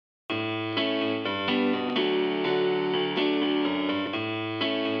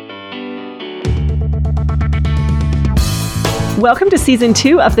Welcome to Season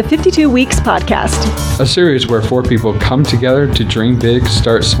 2 of the 52 Weeks podcast. A series where 4 people come together to dream big,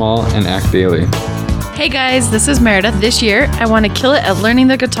 start small, and act daily. Hey guys, this is Meredith. This year, I want to kill it at learning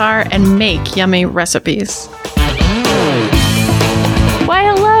the guitar and make yummy recipes. Why,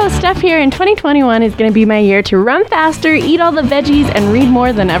 hello, Steph here, and 2021 is going to be my year to run faster, eat all the veggies, and read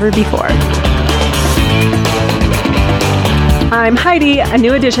more than ever before. I'm Heidi, a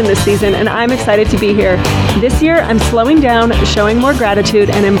new addition this season, and I'm excited to be here. This year, I'm slowing down, showing more gratitude,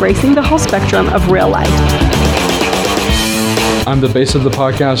 and embracing the whole spectrum of real life. I'm the base of the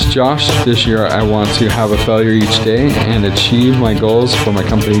podcast, Josh. This year, I want to have a failure each day and achieve my goals for my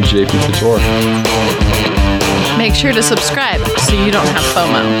company, JP Couture. Make sure to subscribe so you don't have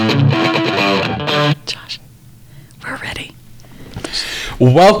FOMO. Josh, we're ready.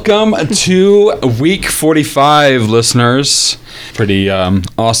 Welcome to week 45, listeners. Pretty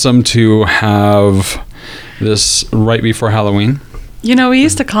awesome to have this right before Halloween. You know, we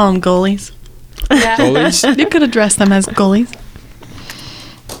used to call them goalies. Yeah. Goalies? You could address them as goalies.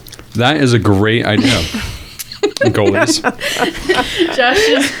 That is a great idea. Goalies. Josh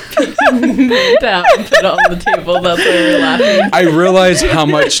just down and put it on the table. That's why we're laughing. I realize how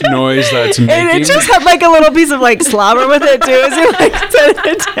much noise that's making. And it just had like a little piece of like slobber with it too as you like set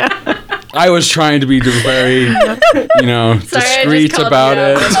it down. I was trying to be very, discreet about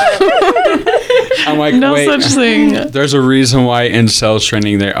it. I'm like, No wait, such thing. there's a reason why in sales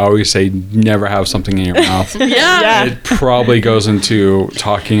training they always say never have something in your mouth. Yeah. It probably goes into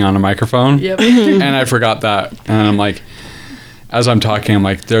talking on a microphone. Yep. And I forgot that. And I'm like, as I'm talking, I'm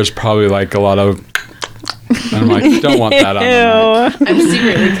like, there's probably like a lot of, and I'm like, don't want that on the I'm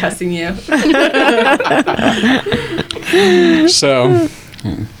secretly cussing you. mic. So,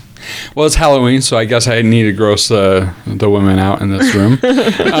 well, it's Halloween, so I guess I need to gross the women out in this room.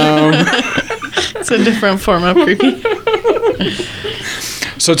 It's a different form of creepy.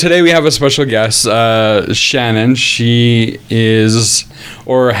 So today we have a special guest, Shannon. She is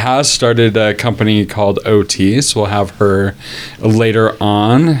or has started a company called OT. So we'll have her later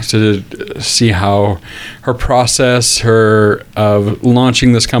on to see how her process, of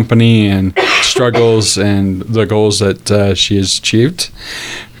launching this company and struggles and the goals that she has achieved.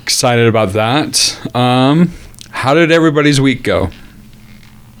 Excited about that. How did everybody's week go?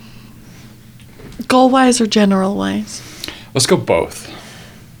 Goal-wise or general-wise? Let's go both.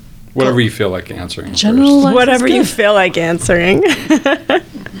 Whatever you feel like answering. General-wise. Whatever you feel like answering.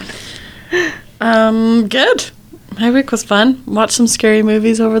 Good. My week was fun. Watched some scary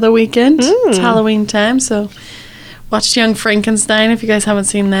movies over the weekend. It's Halloween time, so watched Young Frankenstein. If you guys haven't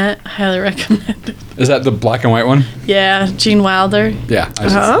seen that, I highly recommend it. Is that the black and white one? Yeah, Gene Wilder. Yeah.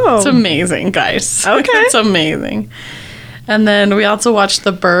 It's amazing, guys. Okay. It's amazing. And then we also watched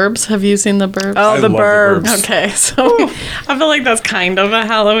The Burbs. Have you seen The Burbs? Oh, I the love The Burbs. Burbs. Okay, so I feel like that's kind of a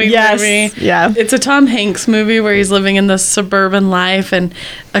Halloween Yes. movie. Yeah. It's a Tom Hanks movie where he's living in this suburban life and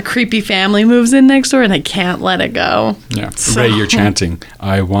a creepy family moves in next door and they can't let it go. Yeah. So- Ray, you're chanting,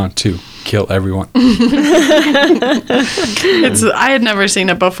 I want to kill everyone. I had never seen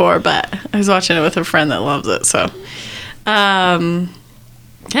it before, but I was watching it with a friend that loves it. So, yeah,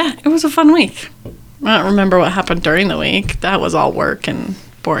 it was a fun week. I don't remember what happened during the week. That was all work and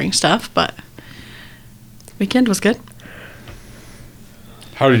boring stuff, but weekend was good.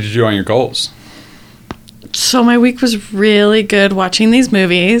 How did you do on your goals? So my week was really good watching these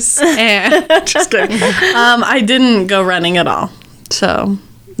movies. And just kidding. I didn't go running at all. So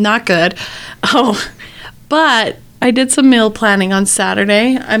not good. Oh, but I did some meal planning on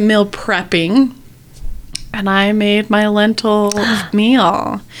Saturday. I'm meal prepping. And I made my lentil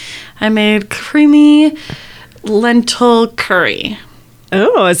meal. I made creamy lentil curry.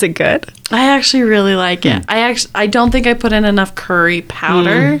 Oh, is it good? I actually really like it. I don't think I put in enough curry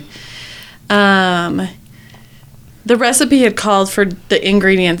powder. The recipe had called for the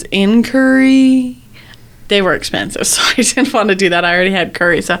ingredients in curry. They were expensive, so I didn't want to do that. I already had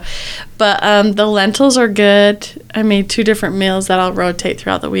curry, but the lentils are good. I made 2 different meals that I'll rotate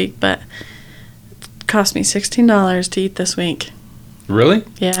throughout the week, but it cost me $16 to eat this week. Really?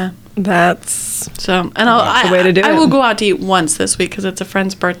 Yeah. That's So, and That's the way to do I it. will go out to eat once this week because it's a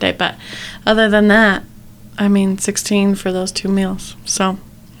friend's birthday. But other than that, I mean, 16 for those 2 meals. So,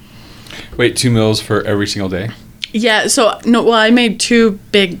 Wait, 2 meals for every single day? yeah. So, no, well, I made 2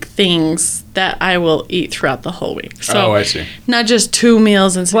 big things that I will eat throughout the whole week. So, I see. not just 2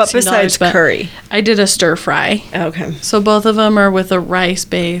 meals and $16. what besides but curry? I did a stir fry. Okay. So, both of them are with a rice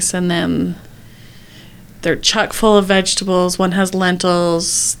base, and then they're chock full of vegetables. One has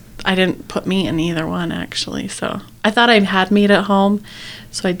lentils. I didn't put meat in either one, actually. So I thought I had meat at home,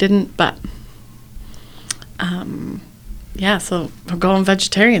 so I didn't. But Yeah, so we're going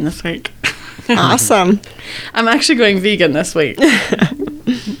vegetarian this week. Awesome. I'm actually going vegan this week.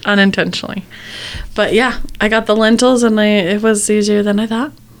 Unintentionally. But yeah, I got the lentils and it was easier than I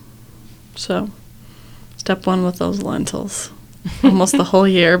thought. So, step one with those lentils. Almost the whole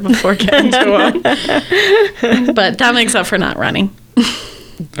year before getting to them. But that makes up for not running.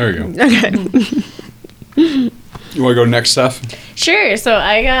 There you go. Okay. You want to go next, Steph? Sure. So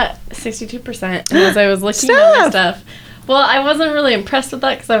I got 62%. And as I was looking at my stuff, well, I wasn't really impressed with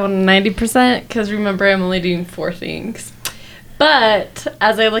that because I wanted 90%. Because remember, I'm only doing 4 things. But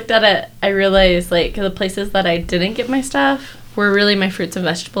as I looked at it, I realized like the places that I didn't get my stuff were really my fruits and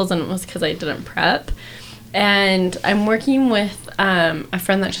vegetables, and it was because I didn't prep. And I'm working with a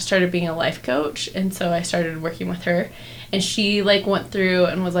friend that just started being a life coach, and so I started working with her, and she like went through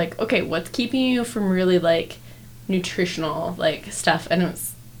and was like, okay, what's keeping you from really like nutritional like stuff? And it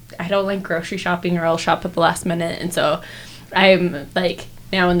was, I don't like grocery shopping, or I'll shop at the last minute, and so I'm like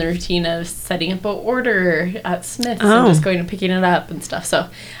now in the routine of setting up an order at Smith's and just going and picking it up and stuff. So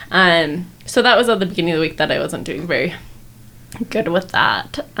so that was at the beginning of the week that I wasn't doing very good with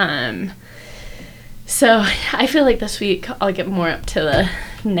that. So I feel like this week I'll get more up to the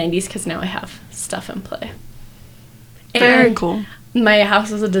 90s because now I have stuff in play. Very And cool. My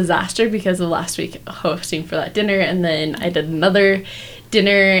house was a disaster because of last week hosting for that dinner, and then I did another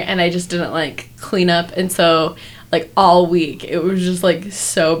dinner and I just didn't like clean up, and so like all week it was just like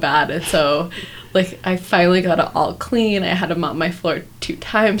so bad, and so like I finally got it all clean. I had to mop my floor 2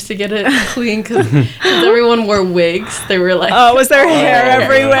 times to get it clean because everyone wore wigs. They were like, Oh, was there hair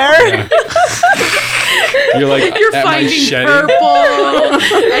everywhere? Yeah. You're like, You're at my finding shedding? purple.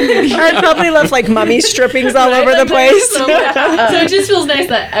 I probably left like mummy strippings all over the place. So it just feels nice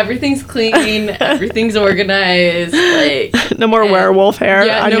that everything's clean, everything's organized. Like No more werewolf hair.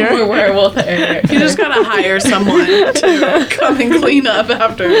 yeah, on no your... more werewolf hair. You just gotta hire someone to come and clean up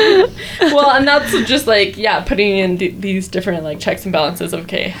after. Well, and that's just like putting in these different like checks and balances of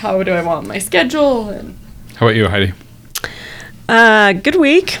okay, how do I want my schedule? And How about you, Heidi? Good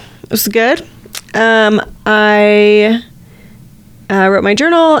week. It was good. I wrote my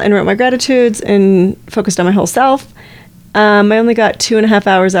journal and wrote my gratitudes and focused on my whole self. I only got 2.5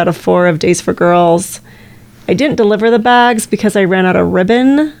 hours out of 4 of Days for Girls. I didn't deliver the bags because I ran out of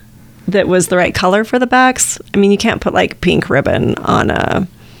ribbon that was the right color for the bags. I mean, you can't put like pink ribbon on a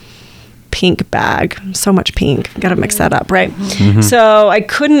pink bag. So much pink. Got to mix that up, right? So I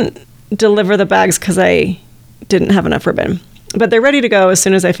couldn't deliver the bags because I didn't have enough ribbon. But they're ready to go as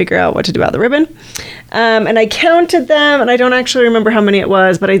soon as I figure out what to do about the ribbon. And I counted them, and I don't actually remember how many it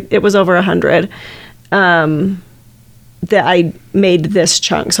was, but it was over 100 that I made this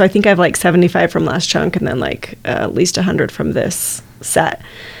chunk. So I think I have like 75 from last chunk and then like at least 100 from this set.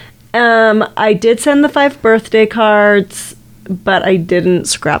 I did send the 5 birthday cards, but I didn't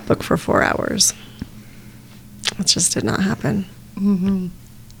scrapbook for 4 hours. It just did not happen.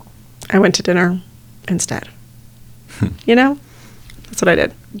 I went to dinner instead. You know? That's what I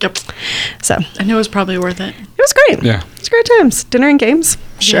did. Yep. So, And it was probably worth it. it was great. Yeah. It was great times. Dinner and games.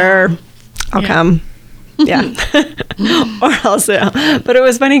 Sure. I'll Yeah. come. Yeah. Or else, but it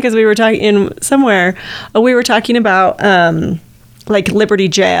was funny because we were talking in somewhere, we were talking about like Liberty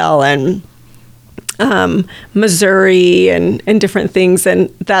Jail and Missouri and different things. And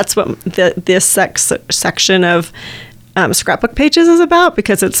that's what this section of scrapbook pages is about,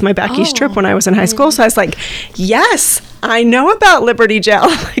 because it's my back east trip when I was in high school. So I was like, yes, I know about Liberty Jail.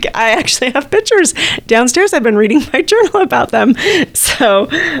 Like, I actually have pictures downstairs. I've been reading my journal about them. So,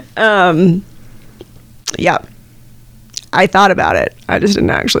 yeah, I thought about it. I just didn't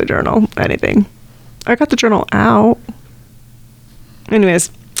actually journal anything. I got the journal out.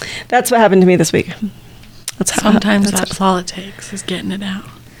 Anyways, that's what happened to me this week. Sometimes that's all it takes is getting it out.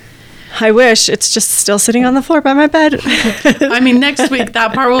 I wish. It's just still sitting on the floor by my bed. I mean, next week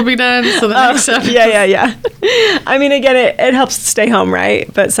that part will be done. So the next episode. Yeah. I mean, again, it helps to stay home,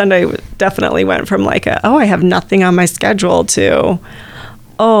 right? But Sunday definitely went from like I have nothing on my schedule to,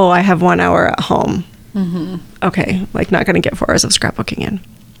 I have 1 hour at home. Mm-hmm. Okay, like not going to get 4 hours of scrapbooking in.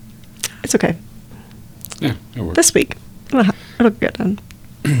 It's okay. Yeah, it worked. This week, it'll get done.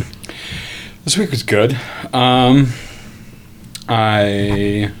 This week was good.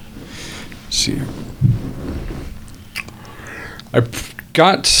 See, I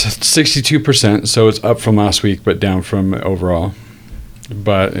got 62%, so it's up from last week, but down from overall.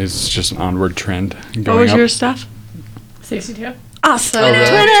 But it's just an onward trend going What was up. your stuff? 62. Awesome.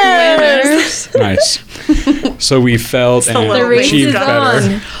 Twinners. Nice. So we felt and little The race achieved is better. on.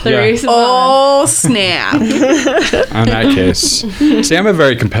 The Yeah. race is on. Oh, snap. In that case. See, I'm a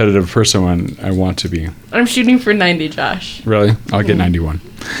very competitive person when I want to be. I'm shooting for 90, Josh. Really? I'll get 91.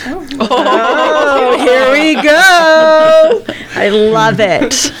 Oh, here we go. I love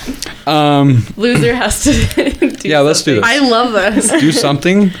it. Loser has to do Yeah, let's do something. this. I love this. Do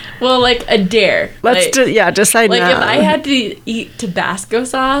something. Well, like a dare. Let's like, decide Like now. if I had to eat Tabasco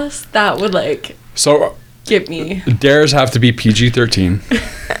sauce, that would like So get me. dares have to be PG-13.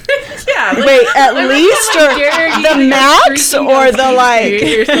 Yeah. like- Wait, at least or the max or the like?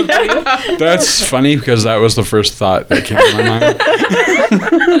 Or something. That's funny because that was the first thought that came to my mind.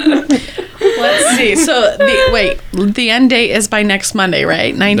 Let's see. So the end date is by next Monday,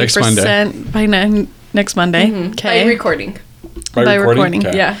 right? 90% Next Monday. by next Monday. By Okay. recording. By recording.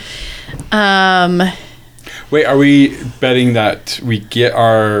 Okay. Yeah. Wait, are we betting that we get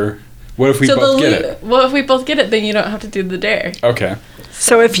our... What if we both get it? Well, if we both get it, then you don't have to do the dare. Okay.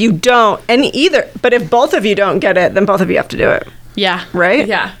 So if you don't, but if both of you don't get it, then both of you have to do it, Yeah. right?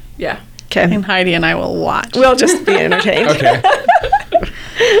 Yeah. Yeah. Okay. And Heidi and I will watch. We'll just be entertained. Okay.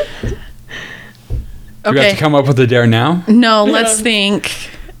 Do we have to come up with a dare now? No, let's think.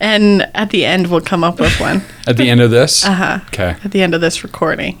 And at the end, we'll come up with one. At the end of this? Uh-huh. Okay. At the end of this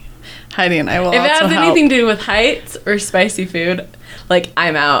recording. Heidi and I will If it also has help. anything to do with heights or spicy food, like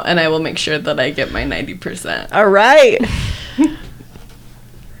I'm out, and I will make sure that I get my 90%. All right.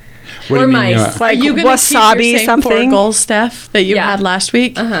 What Or do you mean? mice. Like Are you gonna keep your wasabi same something. 4 goals, Steph, that you Yeah. had last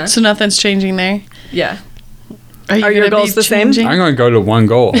week? Uh-huh. So nothing's changing there? Yeah. Are Are your gonna be goals the same? changing? I'm going to go to one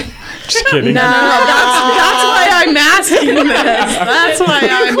goal. Just kidding. That's why I'm asking this. That's why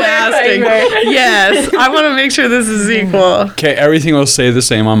I'm asking. Yes, I want to make sure this is equal. Okay, everything will stay the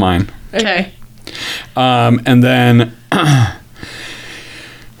same on mine. Okay. And then...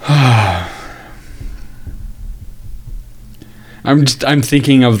 I'm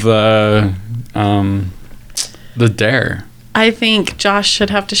thinking of the dare. I think Josh should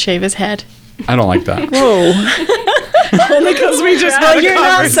have to shave his head. I don't like that. Whoa. Only because we just Well, you're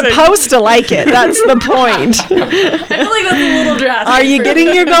not supposed to like it. That's the point. I feel like that's a little drastic. Are you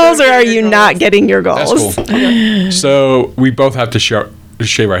getting your goals or are you not getting your That's goals? cool. So we both have to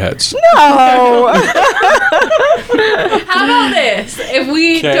shave our heads. No. How about this? If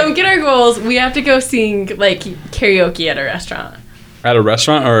we 'Kay. don't get our goals, we have to go sing like karaoke at a restaurant. At a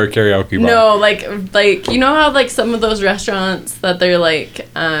restaurant or a karaoke bar? No, like you know how like some of those restaurants that they're like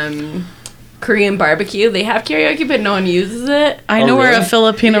Korean barbecue, they have karaoke but no one uses it. I Oh, know where a really?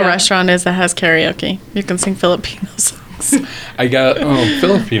 Filipino Yeah. restaurant is that has karaoke. You can sing Filipino songs. I got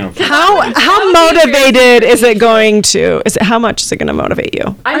Filipino. How motivated is it going to? How much is it going to motivate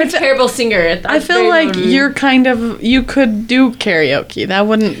you? I'm a terrible singer. I feel like you could do karaoke. That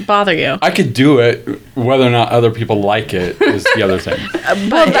wouldn't bother you. I could do it. Whether or not other people like it is the other thing.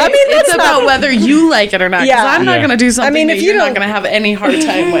 But It's that's about not whether you like it or not. Because Yeah. I'm not Yeah. going to do something mean, that if you you're not don't- going to have any hard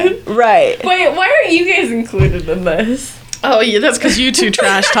time with. right. Wait, why aren't you guys included in this? Oh, yeah, that's because you two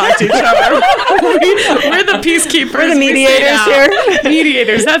trash talked each other. We're the peacekeepers. We're the We stay mediators out. here.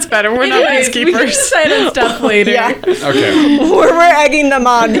 Mediators, that's better. We're not Anyways, we can peacekeepers. decide on stuff later. Yeah. Okay. We're egging them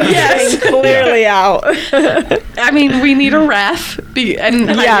on. Yes. Clearly out. I mean, we need a ref,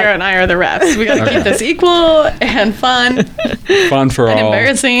 and Heidi and I are the refs. We got to keep this equal and fun Fun for and all.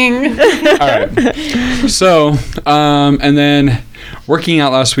 embarrassing. All right. So, and then working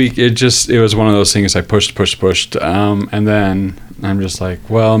out last week, it was one of those things I pushed, and then I'm just like,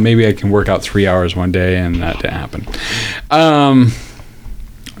 well, maybe I can work out 3 hours one day, and that didn't happen.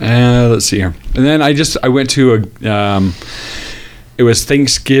 Let's see here. And then I went to it was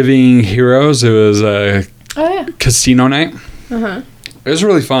Thanksgiving Heroes. It was a casino night. Uh-huh. It was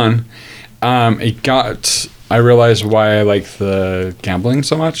really fun. I realized why I like the gambling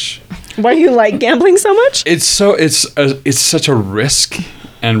so much. Why you like gambling so much? It's such a risk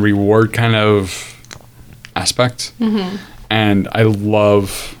and reward kind of aspect, and I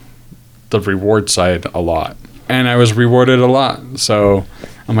love the reward side a lot. And I was rewarded a lot, so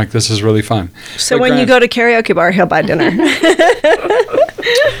I'm like, this is really fun. So But when you go to karaoke bar, he'll buy dinner.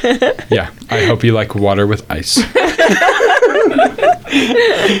 yeah, I hope you like water with ice.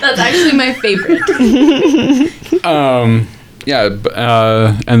 That's actually my favorite. And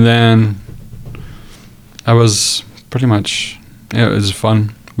then I was pretty much, it was a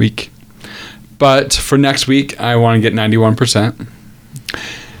fun week. But for next week, I want to get 91%.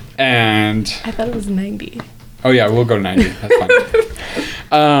 And, I thought it was 90. oh yeah, we'll go to 90. That's fine.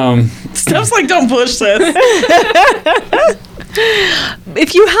 Steph's like, don't push this.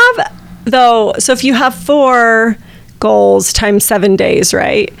 If you have 4 goals times 7 days,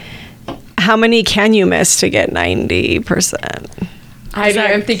 right? How many can you miss to get 90%?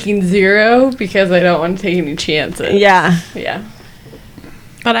 I'm thinking 0 because I don't want to take any chances. Yeah. Yeah.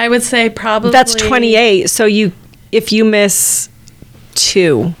 But I would say probably That's 28. So if you miss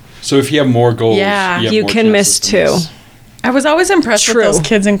 2, So if you have more goals, Yeah. have you more can miss chances to 2. I was always impressed True. with those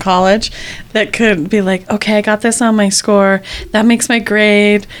kids in college that could be like, okay, I got this on my score. That makes my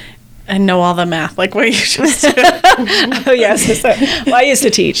grade. And know all the math, like what you just did. Oh, yes. Well, I used to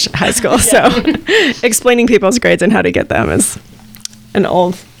teach high school, so explaining people's grades and how to get them is an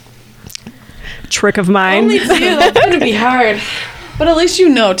old trick of mine. Only 2. That's going to be hard. But at least you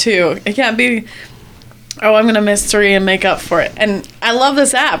know, too. It can't be, oh, I'm going to miss 3 and make up for it. And I love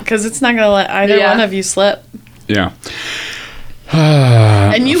this app because it's not going to let either Yeah. one of you slip. Yeah.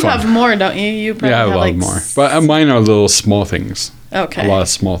 And you Fun. have more, don't you? You probably Yeah, I have have a lot like more. But mine are little small things. Okay. A lot of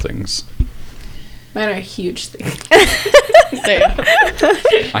small things. Mine are huge things. There.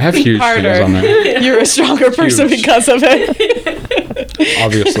 I have huge Harder. things on there, You're a stronger person Huge. because of it.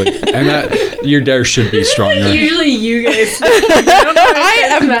 obviously. And that your dare should be stronger. Usually you guys.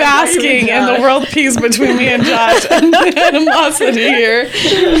 I am basking in the world peace between me and Josh and the animosity here.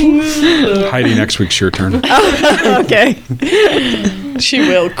 Heidi, next week's your turn. Okay. She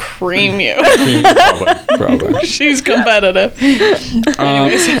will cream you. Probably. She's competitive.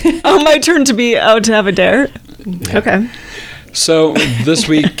 Oh, my turn to have a dare? Okay. So this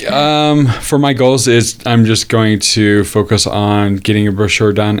week, for my goals is I'm just going to focus on getting a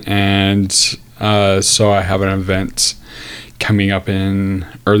brochure done, and so I have an event coming up in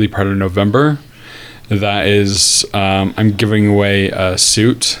early part of November. That is, I'm giving away a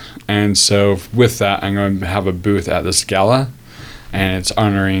suit, and so with that, I'm going to have a booth at this gala, and it's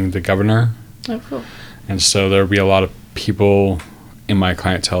honoring the governor. Oh, cool. And so there'll be a lot of people in my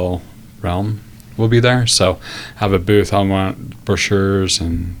clientele realm will be there. So have a booth. I want brochures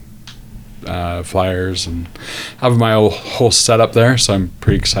and flyers and have my whole setup there. So I'm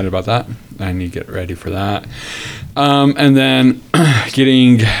pretty excited about that. I need to get ready for that. And then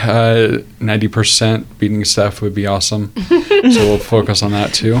getting 90% beating Steph would be awesome. So we'll focus on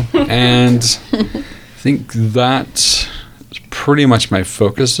that too. And I think that's pretty much my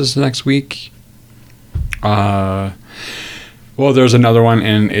focus this next week. Well, there's another one,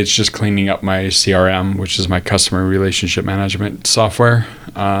 and it's just cleaning up my CRM, which is my customer relationship management software,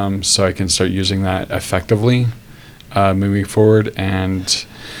 so I can start using that effectively moving forward. And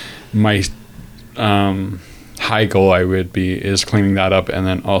my high goal is cleaning that up, and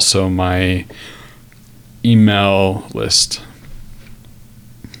then also my email list.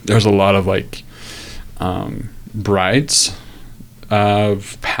 There's a lot of brides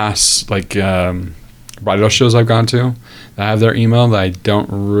of past bridal shows I've gone to that have their email that I don't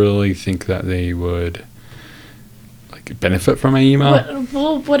really think that they would benefit from my email.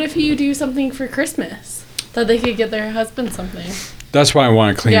 What if you do something for Christmas that they could get their husband something? That's why I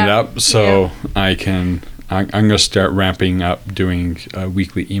want to clean it Yeah. up so I can. I'm going to start ramping up doing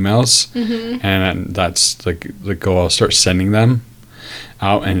weekly emails, and that's the goal. I'll start sending them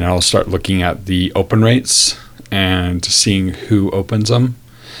out, and I'll start looking at the open rates and seeing who opens them,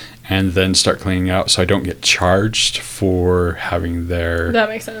 and then start cleaning out so I don't get charged for having their That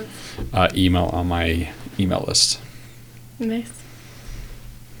makes sense. email on my email list. Nice.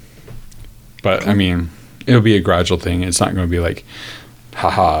 But I mean, it'll be a gradual thing. It's not going to be like,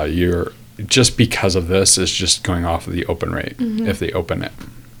 haha, you're just because of this is just going off of the open rate if they open it.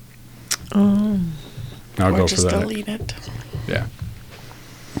 Oh. I'll Or go for just that. delete it. Yeah.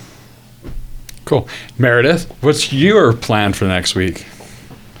 Cool. Meredith, what's your plan for next week?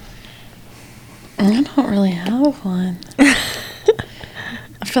 I don't really have one.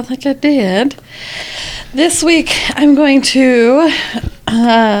 I feel like I did. This week, I'm going to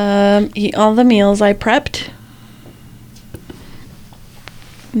eat all the meals I prepped.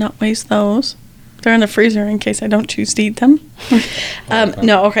 Not waste those. They're in the freezer in case I don't choose to eat them.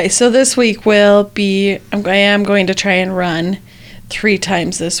 No, okay. So this week will be, I am going to try and run 3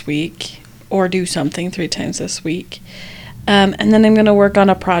 times this week or do something 3 times this week. And then I'm going to work on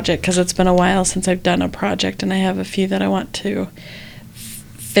a project because it's been a while since I've done a project and I have a few that I want to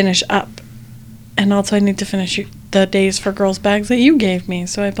finish up. And also I need to finish the Days for Girls bags that you gave me,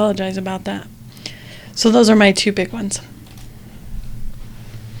 so I apologize about that. So those are my 2 big ones.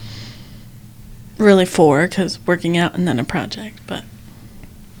 Really 4 because working out and then a project, but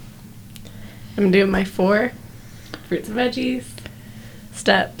I'm doing my 4 fruits and veggies,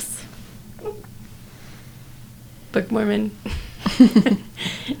 steps, Book of Mormon,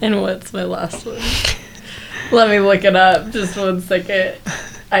 and what's my last one? Let me look it up. Just 1 second.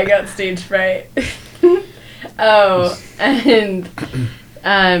 I got stage fright. Oh, and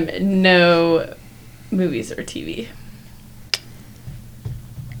no movies or TV.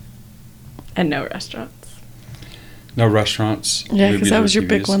 And no restaurants. No restaurants. Yeah, because movies, that or was your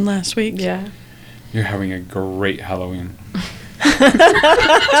big TVs. one last week. Yeah. You're having a great Halloween.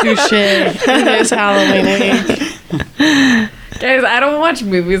 Touche. It is Halloween week. Guys, I don't watch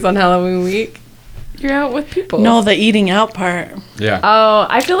movies on Halloween week. You're out with people. No, the eating out part. Yeah. Oh,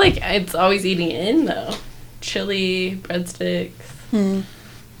 I feel like it's always eating in, though. Chili, breadsticks.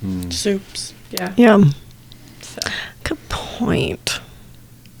 Soups. Yeah. Yeah. So. Good point.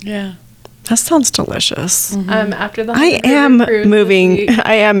 Yeah. That sounds delicious. After the I 100 am cruise this moving. week,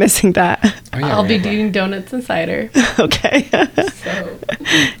 I am missing that. Oh, yeah, I'll be right. eating donuts and cider. Okay. So,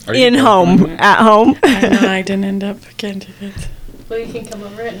 Are you In both home, doing that? at home. I know I didn't end up getting tickets. well, you can come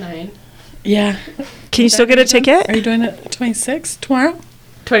over at 9. Yeah. Can you still get a ticket? Are you doing it 26 tomorrow?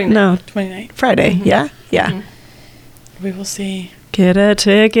 29. No, 29. Friday. Yeah, yeah. We will see. Get a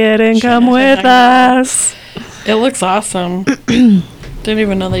ticket and come Sure. with us. It looks awesome. Didn't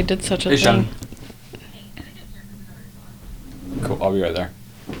even know they did such a Hey, thing. Sean. Cool. I'll be right there.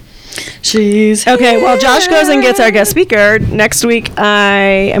 She's Okay, while Josh goes and gets our guest speaker, next week I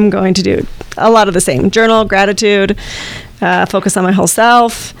am going to do a lot of the same. Journal, gratitude, focus on my whole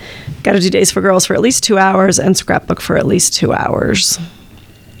self. Got to do Days for Girls for at least 2 hours and scrapbook for at least 2 hours.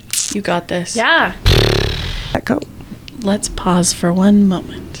 You got this. Yeah. That go. Let's pause for one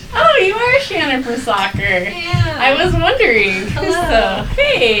moment. Oh, you are Shannon for soccer. Yeah. I was wondering. Hello. So,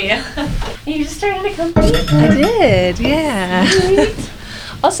 hey. You just started a company? I did, yeah.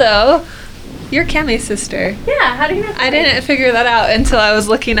 Also, you're Cammy's sister. Yeah, how do you know? I didn't figure that out until I was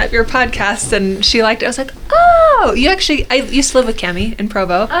looking up your podcast and she liked it. I was like, oh, I used to live with Cammy in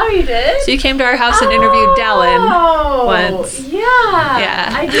Provo. Oh, you did? So you came to our house and interviewed Dallin once. Yeah. Yeah.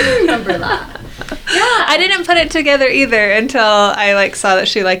 I do remember that. Yeah. I didn't put it together either until I saw that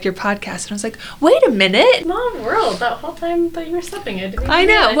she liked your podcast and I was like, wait a minute. Small world. That whole time that you were stepping, I didn't I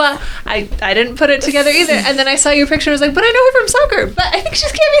know. realize. Well, I didn't put it together either. And then I saw your picture and I was like, but I know her from soccer. But I think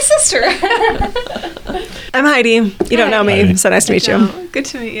she's Cammy's sister. I'm Heidi. You don't know me, Heidi. so nice to meet you. No, good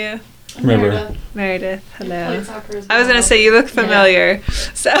to meet you. Remember. Meredith, hello. Played soccer as I was well. gonna say you look familiar,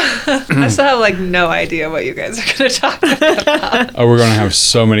 so I still have no idea what you guys are gonna talk about. Oh, we're going to have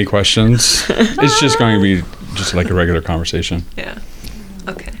so many questions. It's just going to be just like a regular conversation Yeah.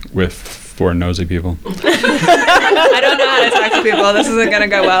 Okay. with 4 nosy people. I don't know how to talk to people. This isn't gonna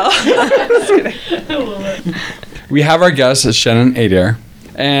go well. Just kidding. We have our guest, Shannon Adair,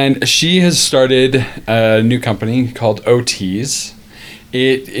 and she has started a new company called OTs.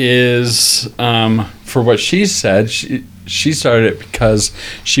 It is, for what she said, she started it because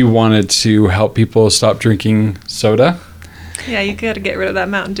she wanted to help people stop drinking soda. Yeah, you gotta get rid of that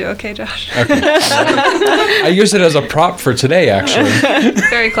Mountain Dew, okay, Josh? Okay. I use it as a prop for today, actually.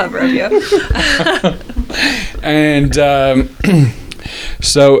 Very clever of you. And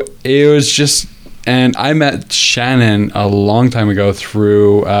so it was just, and I met Shannon a long time ago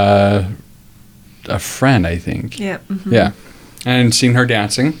through a friend, I think. Yeah. Mhm. Yeah. And seen her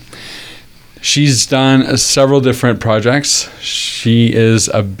dancing. She's done several different projects. She is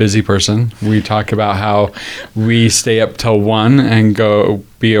a busy person. We talk about how we stay up till 1 and go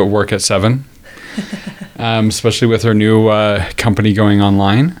be at work at 7, especially with her new company going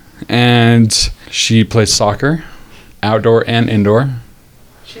online. And she plays soccer, outdoor and indoor.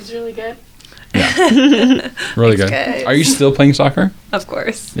 She's really good. Really good. guys. Are you still playing soccer? Of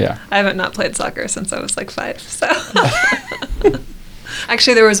course. Yeah. I haven't not played soccer since I was 5. So.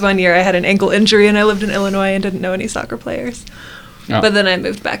 Actually, there was one year I had an ankle injury and I lived in Illinois and didn't know any soccer players. Oh, But then I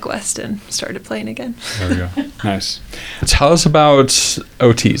moved back west and started playing again. there we go. Nice. Tell us about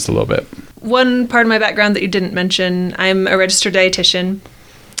OTs a little bit. One part of my background that you didn't mention, I'm a registered dietitian.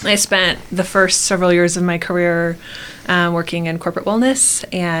 I spent the first several years of my career working in corporate wellness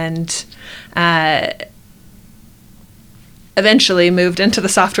and eventually moved into the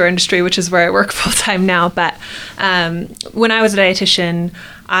software industry, which is where I work full time now. But when I was a dietitian,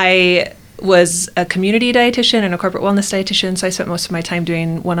 I was a community dietitian and a corporate wellness dietitian. So I spent most of my time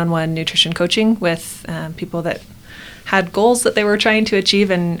doing one-on-one nutrition coaching with people that had goals that they were trying to achieve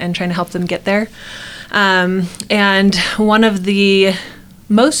and trying to help them get there. And one of the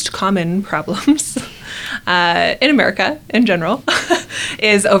most common problems in America in general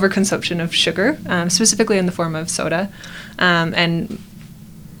is overconsumption of sugar, specifically in the form of soda. And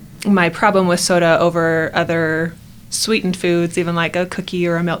my problem with soda over other sweetened foods, even like a cookie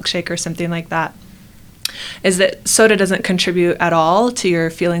or a milkshake or something like that, is that soda doesn't contribute at all to your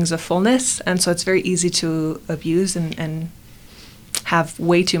feelings of fullness. And so it's very easy to abuse and have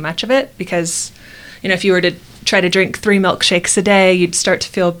way too much of it because, if you were to try to drink 3 milkshakes a day, you'd start to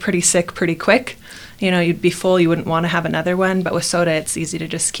feel pretty sick pretty quick. You'd be full, you wouldn't want to have another one, but with soda, it's easy to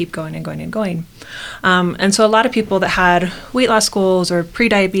just keep going and going and going. And so a lot of people that had weight loss goals or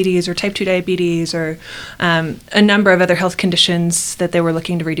pre-diabetes or type 2 diabetes or a number of other health conditions that they were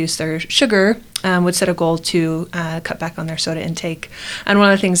looking to reduce their sugar would set a goal to cut back on their soda intake. And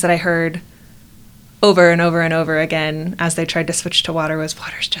one of the things that I heard over and over and over again as they tried to switch to water's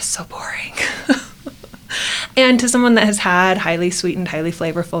just so boring. And to someone that has had highly sweetened, highly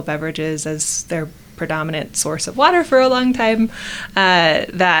flavorful beverages as their predominant source of water for a long time,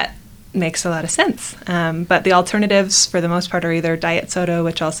 that makes a lot of sense. But the alternatives, for the most part, are either diet soda,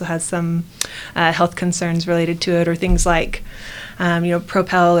 which also has some health concerns related to it, or things like,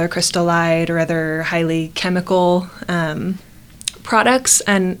 Propel or Crystal Light or other highly chemical products.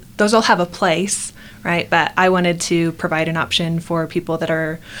 And those all have a place, right? But I wanted to provide an option for people that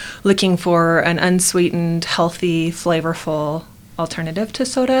are looking for an unsweetened, healthy, flavorful alternative to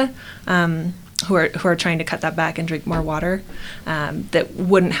soda, who are trying to cut that back and drink more water, that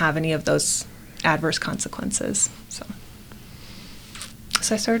wouldn't have any of those adverse consequences. So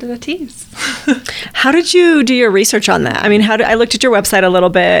I started the teas. How did you do your research on that? I mean, I looked at your website a little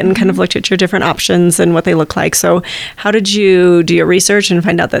bit and kind of looked at your different options and what they look like. So how did you do your research and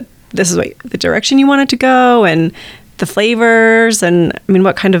find out that this is the direction you wanted to go and the flavors? And I mean,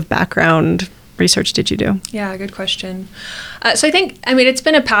 what kind of background research did you do? Yeah, good question. So I think, it's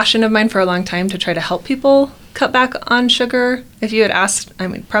been a passion of mine for a long time to try to help people cut back on sugar. If you had asked,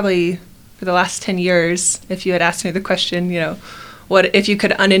 probably for the last 10 years, if you had asked me the question, what if you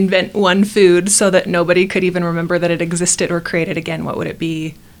could uninvent one food so that nobody could even remember that it existed or create it again, what would it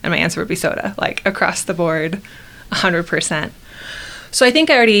be? And my answer would be soda, like across the board, 100%. So I think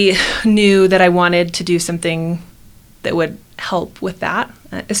I already knew that I wanted to do something that would help with that.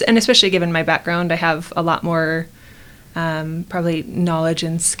 And especially given my background, I have a lot more probably knowledge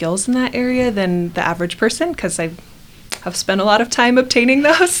and skills in that area than the average person, because I have spent a lot of time obtaining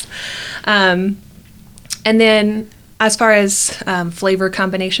those. And then as far as flavor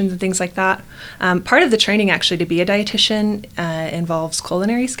combinations and things like that, part of the training actually to be a dietitian involves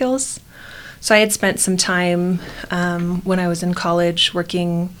culinary skills. So I had spent some time when I was in college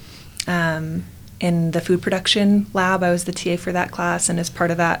working in the food production lab. I was the TA for that class, and as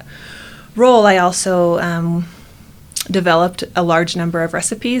part of that role, I also developed a large number of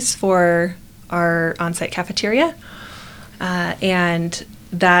recipes for our on-site cafeteria. And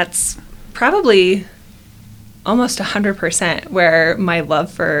that's probably almost 100% where my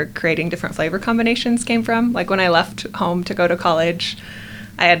love for creating different flavor combinations came from. Like when I left home to go to college,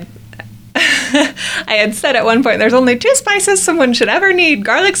 I had I had said at one point, there's only 2 spices someone should ever need: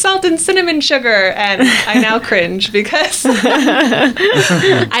 garlic salt and cinnamon sugar. And I now cringe because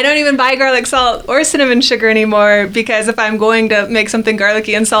I don't even buy garlic salt or cinnamon sugar anymore, because if I'm going to make something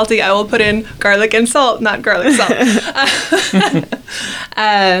garlicky and salty, I will put in garlic and salt, not garlic salt.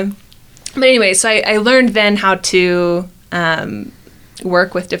 But anyway, so I learned then how to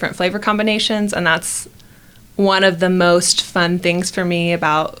work with different flavor combinations, and that's one of the most fun things for me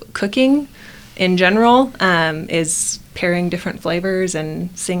about cooking in general, is pairing different flavors and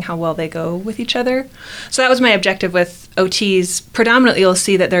seeing how well they go with each other. So that was my objective with OTs. Predominantly, you'll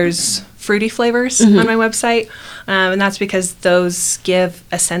see that there's fruity flavors on my website, and that's because those give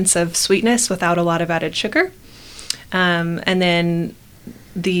a sense of sweetness without a lot of added sugar. And then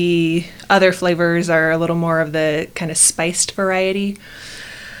the other flavors are a little more of the kind of spiced variety.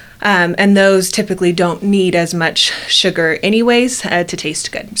 And those typically don't need as much sugar anyways to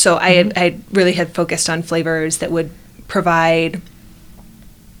taste good. So I really had focused on flavors that would provide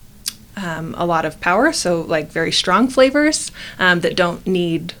a lot of power. So like very strong flavors that don't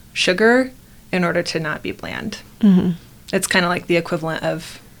need sugar in order to not be bland. Mm-hmm. It's kind of like the equivalent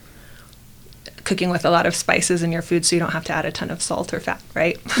of cooking with a lot of spices in your food so you don't have to add a ton of salt or fat,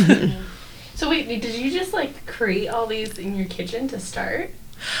 right? Mm-hmm. So wait, did you just create all these in your kitchen to start?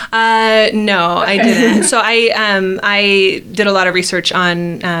 No, okay. I didn't. So I did a lot of research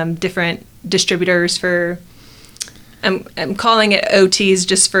on different distributors for, I'm calling it OTs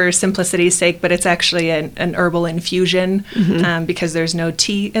just for simplicity's sake, but it's actually an herbal infusion because there's no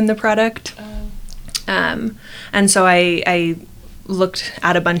tea in the product. Oh. And so I looked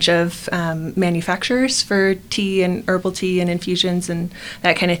at a bunch of manufacturers for tea and herbal tea and infusions and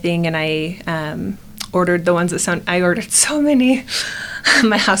that kind of thing, and I ordered the ones that I ordered so many.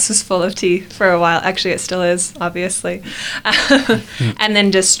 My house was full of tea for a while. Actually, it still is, obviously. And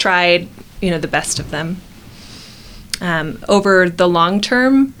then just tried, the best of them. Over the long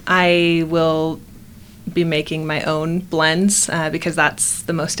term, I will be making my own blends because that's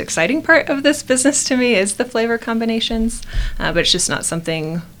the most exciting part of this business to me is the flavor combinations. But it's just not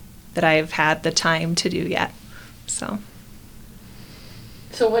something that I've had the time to do yet. So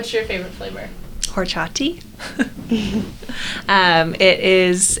what's your favorite flavor? horchata. It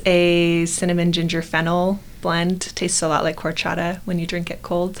is a cinnamon ginger fennel blend. Tastes a lot like horchata when you drink it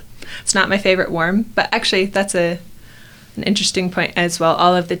cold. It's not my favorite warm, but actually that's an interesting point as well.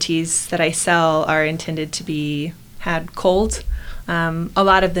 All of the teas that I sell are intended to be had cold. A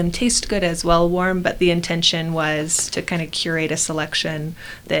lot of them taste good as well warm, but the intention was to kind of curate a selection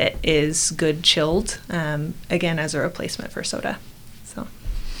that is good chilled, again, as a replacement for soda. So.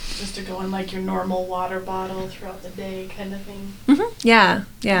 Just to go in like your normal water bottle throughout the day kind of thing. Mm-hmm.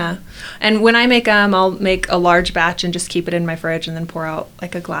 Yeah. And when I make them, I'll make a large batch and just keep it in my fridge and then pour out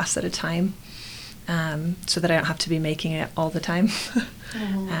like a glass at a time, so that I don't have to be making it all the time.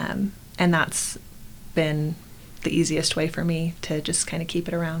 Mm-hmm. And that's been the easiest way for me to just kind of keep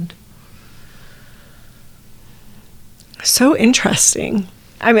it around. So interesting.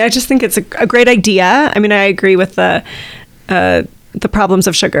 I mean, I just think it's a great idea. I mean, I agree with the problems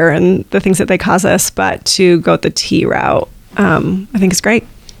of sugar and the things that they cause us, but to go the tea route, I think is great.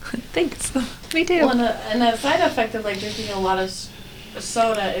 Thanks. Me too. Well, and a side effect of like drinking a lot of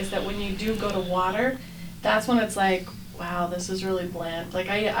soda is that when you do go to water, that's when it's like, wow, this is really bland. Like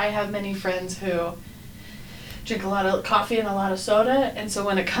I have many friends who drink a lot of coffee and a lot of soda, and so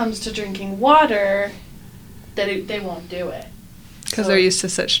when it comes to drinking water, they won't do it. Because they're used to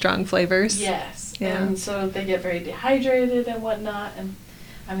such strong flavors. Yes. Yeah. And so they get very dehydrated and whatnot. And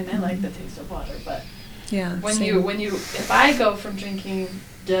I mean, I like the taste of water, but Yeah. if I go from drinking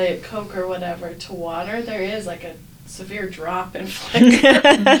Diet Coke or whatever to water, there is like a severe drop in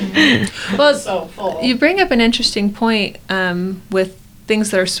flavor. Well, It's so full. You bring up an interesting point with things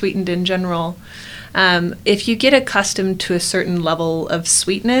that are sweetened in general. If you get accustomed to a certain level of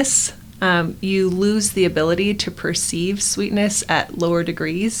sweetness, you lose the ability to perceive sweetness at lower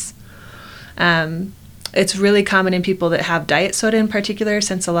degrees. It's really common in people that have diet soda in particular,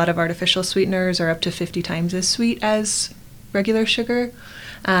 since a lot of artificial sweeteners are up to 50 times as sweet as regular sugar.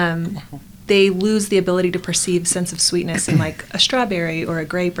 They lose the ability to perceive sense of sweetness in like a strawberry or a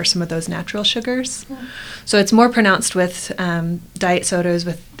grape or some of those natural sugars. So it's more pronounced with diet sodas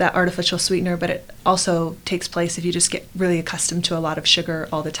with that artificial sweetener, but it also takes place if you just get really accustomed to a lot of sugar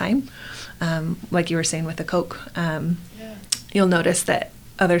all the time. Like you were saying with the Coke, you'll notice that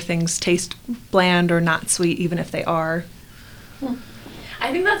other things taste bland or not sweet, even if they are.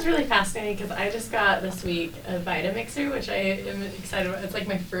 I think that's really fascinating because I just got this week a Vitamixer, which I am excited about. It's like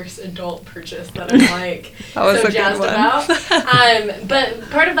my first adult purchase that I'm like so jazzed about. But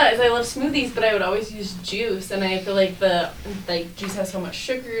part of that is I love smoothies, but I would always use juice, and I feel like juice has so much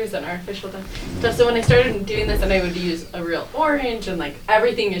sugars and artificial stuff. So when I started doing this, and I would use a real orange, and like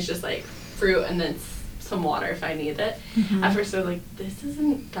everything is just like fruit, and then some water if I need it. At first I was like, this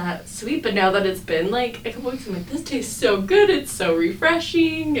isn't that sweet, but now that it's been like a couple weeks, I'm like, this tastes so good, it's so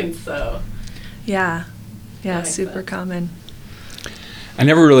refreshing, and so Yeah, makes super sense. common. I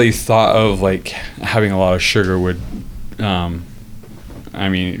never really thought of like having a lot of sugar would, I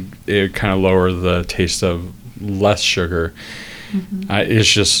mean, it would kind of lower the taste of less sugar.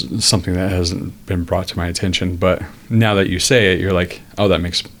 It's just something that hasn't been brought to my attention. But now that you say it, you're like, oh, that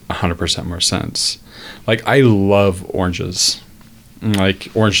makes 100% more sense. Like, I love oranges, like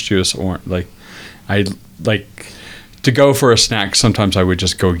orange juice, or like, I like to go for a snack. Sometimes I would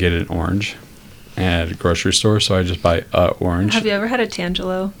just go get an orange at a grocery store. So I just buy a orange. Have you ever had a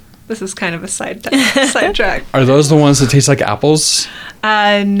Tangelo? This is kind of a sidetrack. Are those the ones that taste like apples?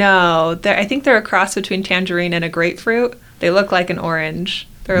 No, I think they're a cross between tangerine and a grapefruit. They look like an orange.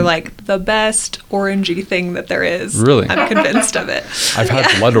 They're like the best orangey thing that there is. Really? I'm convinced of it. I've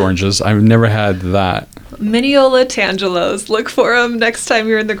had blood oranges. I've never had that. Mineola Tangelos. Look for them next time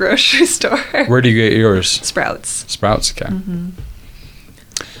you're in the grocery store. Where do you get yours? Sprouts. Sprouts, okay.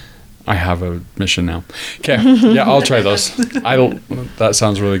 I have a mission now. Okay, yeah, I'll try those. That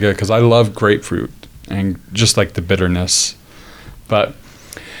sounds really good because I love grapefruit and just like the bitterness. But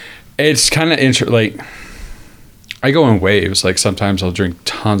it's kind of like I go in waves. Like sometimes I'll drink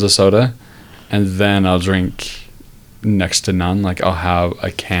tons of soda, and then I'll drink next to none. Like I'll have a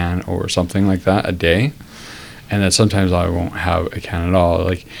can or something like that a day, and then sometimes I won't have a can at all.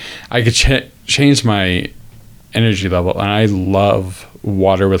 Like I could change my energy level, and I love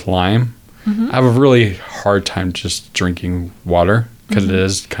water with lime. I have a really hard time just drinking water because it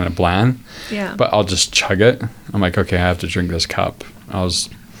is kind of bland. Yeah. But I'll just chug it. I'm like, okay, I have to drink this cup. I'll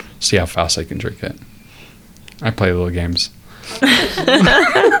see how fast I can drink it. I play little games. That's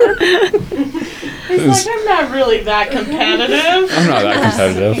He's like, I'm not really that competitive. I'm not that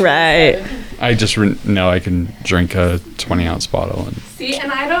competitive. Right. I just know I can drink a 20-ounce bottle in See,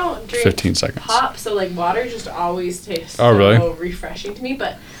 and I don't drink 15 seconds. pop, so like water just always tastes Oh, really? so refreshing to me.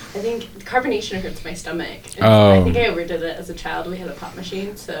 But I think carbonation hurts my stomach. And Oh. I think I overdid it as a child. We had a pop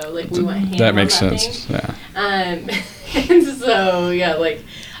machine, so like we went ham That on makes that sense. thing. Yeah. And so yeah, like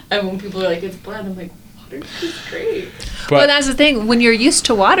when people are like it's bland, I'm like water is great. Well, But that's the thing. When you're used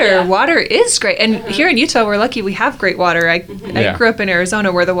to water, Yeah. water is great. And here in Utah, we're lucky we have great water. I Yeah. grew up in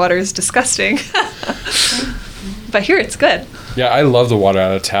Arizona where the water is disgusting. But here it's good. yeah, I love the water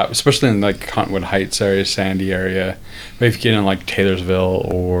out of tap, especially in like Cottonwood Heights area, Sandy area. But if you get in like Taylorsville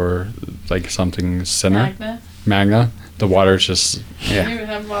or like something center, Magna, the water's just You yeah. even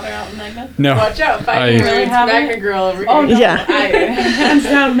have water out in Magna? No. Watch out, I- fighting Really words, have it? Magna girl over here. Oh, no. Yeah. Hands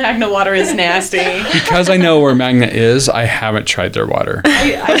down, Magna water is nasty. Because I know where Magna is, I haven't tried their water.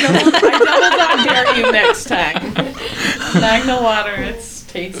 I double dog dare you next time. Magna water, it's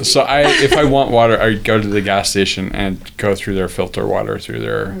tasty. So if I want water, I go to the gas station and go through their filter water through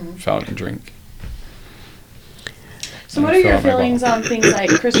their fountain drink. So what I are fill your out my feelings bottle. on things like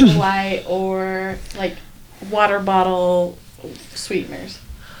Crystal Light or like water bottle sweeteners?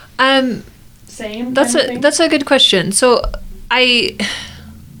 Same. That's kind of a thing? that's a good question. So I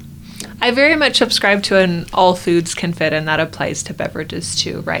very much subscribe to an all foods can fit, and that applies to beverages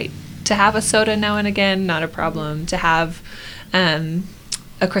too, right? To have a soda now and again, not a problem. To have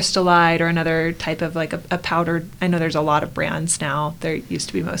a Crystal Light or another type of like a powdered. I know there's a lot of brands now. There used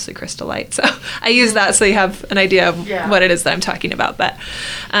to be mostly Crystal Light, so I use that so you have an idea of Yeah. what it is that I'm talking about. But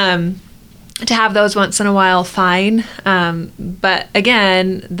to have those once in a while, fine. But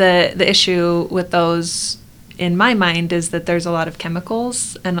again, the issue with those, in my mind, is that there's a lot of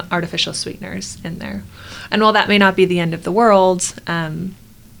chemicals and artificial sweeteners in there. And while that may not be the end of the world,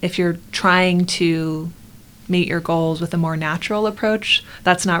 if you're trying to meet your goals with a more natural approach,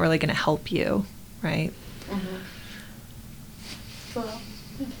 that's not really going to help you, right?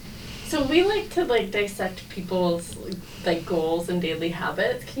 So we like to like dissect people's like goals and daily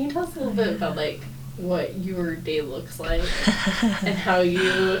habits. Can you tell us a little bit about like what your day looks like and how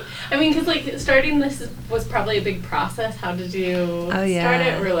you? I mean, because like starting this was probably a big process. How did you start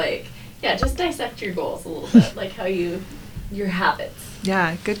yeah. it? Or like just dissect your goals a little bit, like how your habits.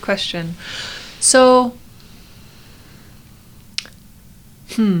 Yeah, good question. So,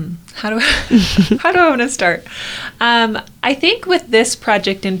 how do I want to start? I think with this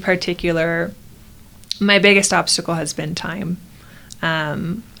project in particular, my biggest obstacle has been time.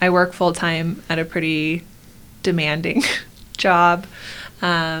 I work full time at a pretty demanding job.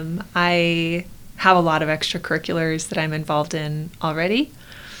 I have a lot of extracurriculars that I'm involved in already.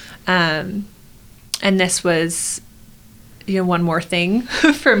 And this was, one more thing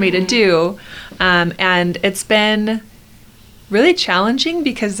for me to do. And it's been really challenging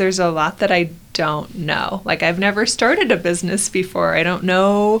because there's a lot that I don't know. Like, I've never started a business before. I don't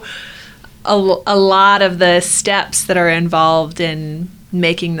know a lot of the steps that are involved in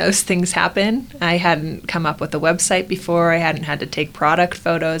making those things happen. I hadn't come up with a website before. I hadn't had to take product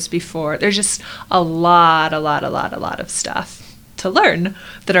photos before. There's just a lot of stuff to learn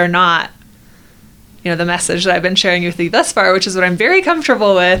that are not, the message that I've been sharing with you thus far, which is what I'm very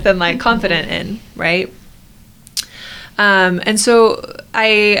comfortable with and like confident in, right? And so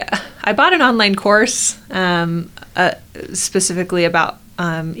I bought an online course specifically about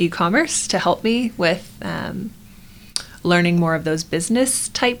e-commerce to help me with learning more of those business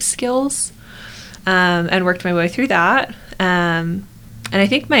type skills, and worked my way through that. And I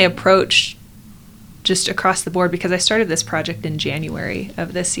think my approach just across the board, because I started this project in January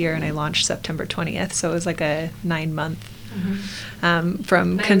of this year and I launched September 20th. So it was like a 9-month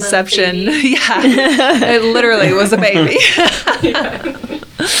from conception. Yeah, it literally was a baby.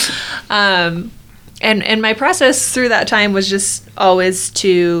 And my process through that time was just always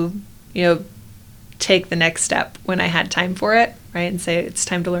to, take the next step when I had time for it, right? And say, it's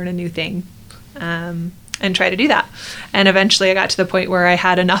time to learn a new thing. And try to do that. And eventually I got to the point where I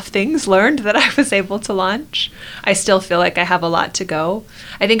had enough things learned that I was able to launch. I still feel like I have a lot to go.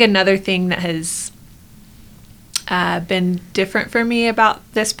 I think another thing that has been different for me about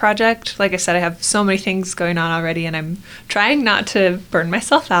this project, like I said, I have so many things going on already and I'm trying not to burn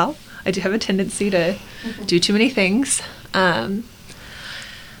myself out. I do have a tendency to do too many things. And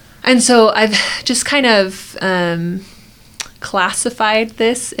so I've just kind of classified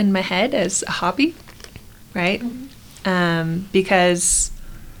this in my head as a hobby. Right? Because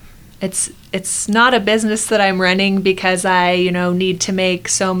it's not a business that I'm running because I, need to make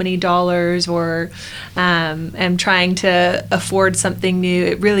so many dollars or am trying to afford something new.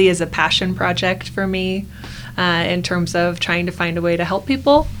 It really is a passion project for me in terms of trying to find a way to help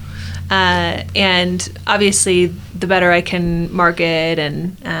people. And obviously, the better I can market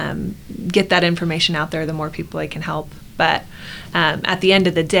and get that information out there, the more people I can help. But at the end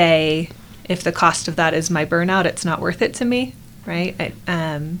of the day, if the cost of that is my burnout, it's not worth it to me, right?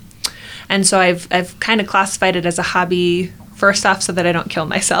 And so I've kind of classified it as a hobby, first off, so that I don't kill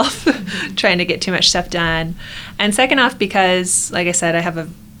myself trying to get too much stuff done. And second off, because, like I said, I have a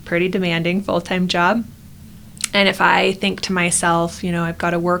pretty demanding full-time job. And if I think to myself, I've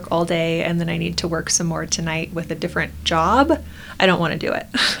got to work all day and then I need to work some more tonight with a different job, I don't want to do it.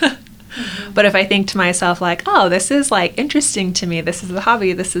 But if I think to myself like, oh, this is like interesting to me, this is a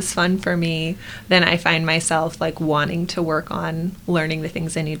hobby, this is fun for me, then I find myself like wanting to work on learning the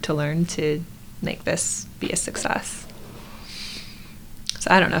things I need to learn to make this be a success.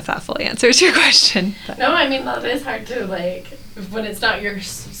 So I don't know if that fully answers your question. But. No, I mean, that is hard to, like, when it's not your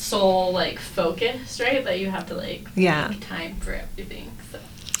sole, like, focus, right? That you have to, like, make time for everything, so.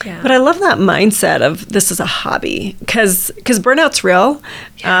 Yeah. But I love that mindset of this is a hobby because burnout's real.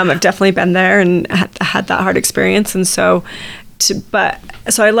 Yeah. I've definitely been there and had that hard experience. And so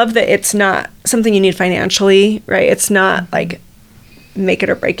I love that it's not something you need financially, right? It's not like make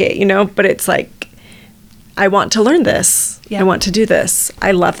it or break it, but it's like, I want to learn this. Yeah. I want to do this.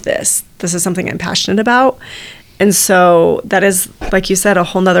 I love this. This is something I'm passionate about. And so that is, like you said, a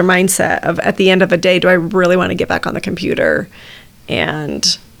whole nother mindset of at the end of a day, do I really want to get back on the computer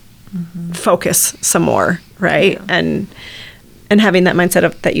and focus some more, right? Yeah. And having that mindset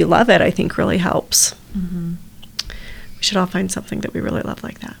of that you love it, I think really helps. Mm-hmm. We should all find something that we really love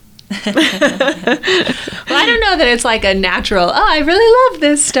like that. Well, I don't know that it's like a natural, I really love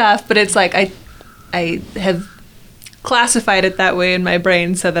this stuff, but it's like I have classified it that way in my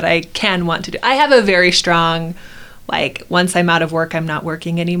brain so that I can want to do. I have a very strong, like, once I'm out of work, I'm not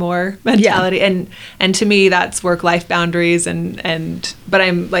working anymore mentality. Yeah. And to me, that's work-life boundaries. But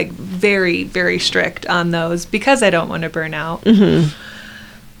I'm like very, very strict on those because I don't want to burn out. Mm-hmm.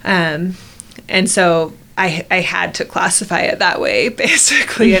 And so I had to classify it that way,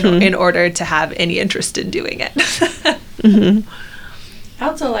 basically, in order to have any interest in doing it. Mm-hmm. I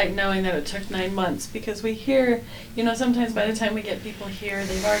also like knowing that it took 9 months because we hear, sometimes by the time we get people here,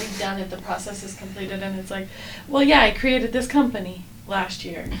 they've already done it, the process is completed, and it's like, well, yeah, I created this company last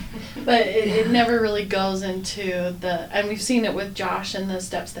year. But it never really goes into and we've seen it with Josh and the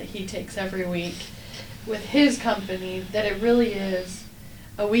steps that he takes every week with his company, that it really is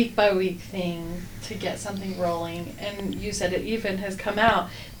a week-by-week thing to get something rolling. And you said it even has come out,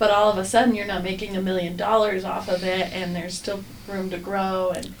 but all of a sudden you're not making $1 million off of it, and there's still room to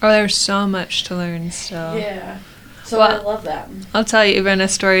grow. And there's so much to learn still. Yeah. So I love that. I'll tell you even a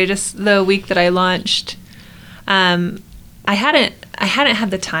story. Just the week that I launched, I hadn't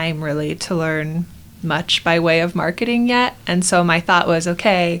had the time really to learn much by way of marketing yet. And so my thought was,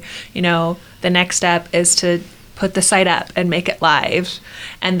 okay, the next step is to put the site up and make it live,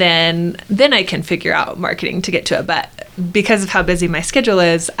 and then I can figure out marketing to get to it. But because of how busy my schedule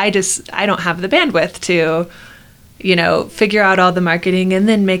is, I don't have the bandwidth to figure out all the marketing and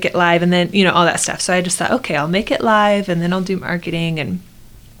then make it live and then all that stuff. So I just thought, okay, I'll make it live and then I'll do marketing,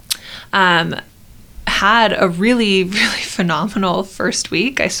 and had a really, really phenomenal first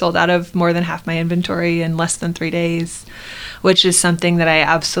week. I sold out of more than half my inventory in less than 3 days, which is something that I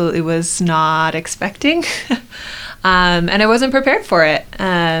absolutely was not expecting. And I wasn't prepared for it.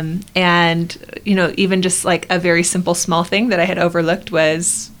 And, even just like a very simple, small thing that I had overlooked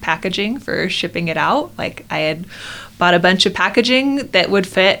was packaging for shipping it out. Like I had bought a bunch of packaging that would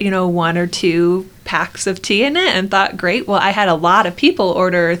fit, 1 or 2 packs of tea in it, and thought, great, well, I had a lot of people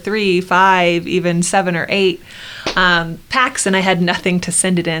order 3, 5, even 7 or 8 packs, and I had nothing to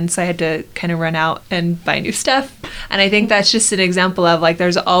send it in, so I had to kind of run out and buy new stuff. And I think that's just an example of like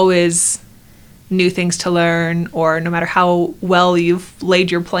there's always new things to learn, or no matter how well you've laid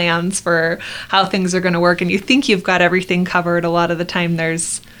your plans for how things are going to work and you think you've got everything covered, a lot of the time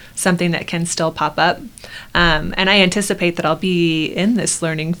there's something that can still pop up. And I anticipate that I'll be in this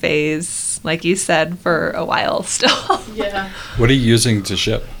learning phase, like you said, for a while still. Yeah. What are you using to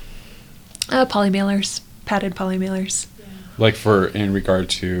ship? Polymailers, padded polymailers. Yeah. Like in regard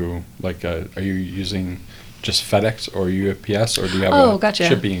to, like, are you using just FedEx or UPS, or do you have a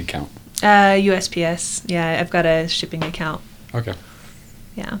shipping account? USPS. Yeah, I've got a shipping account. Okay.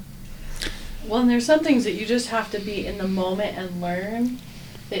 Yeah. Well, and there's some things that you just have to be in the moment and learn.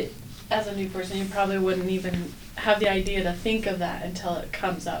 That as a new person, you probably wouldn't even have the idea to think of that until it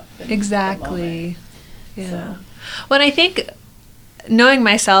comes up. in the Exactly. moment. Yeah. So- Well, and I think knowing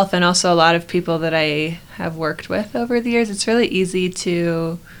myself and also a lot of people that I have worked with over the years, it's really easy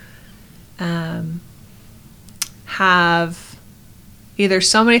to have either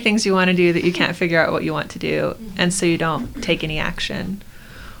so many things you want to do that you can't figure out what you want to do, and so you don't take any action.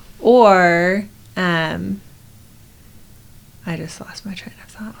 Or, I just lost my train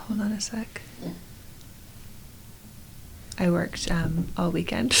of thought. Hold on a sec. I worked all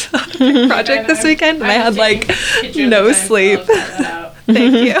weekend on a big project this weekend, and I had like no sleep.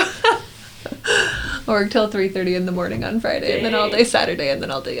 Thank you. I worked till 3:30 in the morning on Friday, and then all day Saturday, and then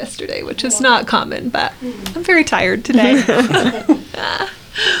all day yesterday, which is not common, but I'm very tired today.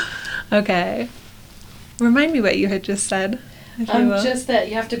 Okay. Remind me what you had just said. if you will. Just that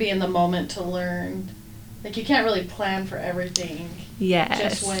you have to be in the moment to learn. Like, you can't really plan for everything. Yes.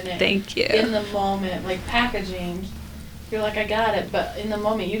 Just when it. Thank you. In the moment, like packaging, you're like, I got it, but in the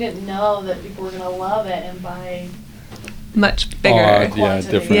moment, you didn't know that people were gonna love it and buy. Much bigger. Yeah,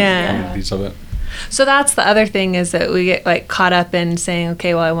 quantity. different Yeah. quantities of it. So that's the other thing, is that we get like caught up in saying,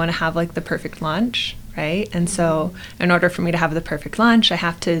 okay, well, I want to have like the perfect lunch, right? And so in order for me to have the perfect lunch, I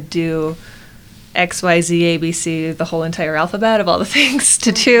have to do X, Y, Z, A, B, C, the whole entire alphabet of all the things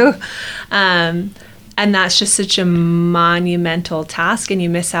to do. And that's just such a monumental task, and you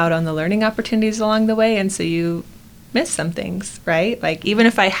miss out on the learning opportunities along the way. And so you miss some things, right? Like, even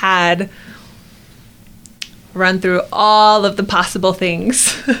if I had run through all of the possible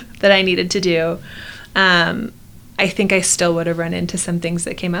things that I needed to do, I think I still would have run into some things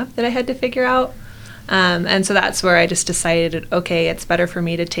that came up that I had to figure out. And so that's where I just decided, okay, it's better for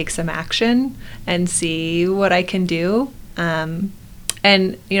me to take some action and see what I can do.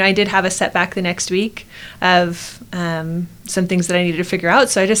 And, you know, I did have a setback the next week of some things that I needed to figure out.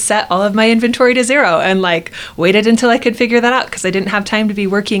 So I just set all of my inventory to 0 and like waited until I could figure that out, because I didn't have time to be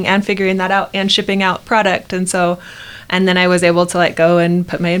working and figuring that out and shipping out product. And then I was able to like go and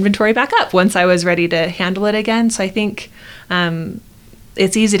put my inventory back up once I was ready to handle it again. So I think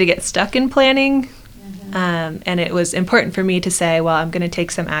it's easy to get stuck in planning. And it was important for me to say, well, I'm going to take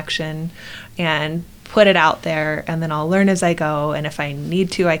some action and put it out there, and then I'll learn as I go. And if I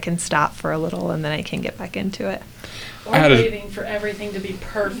need to, I can stop for a little, and then I can get back into it. Or waiting for everything to be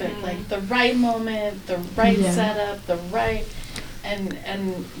perfect, like the right moment, the right setup, the right,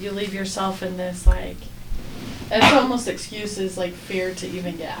 and you leave yourself in this like, it's almost excuses, like fear to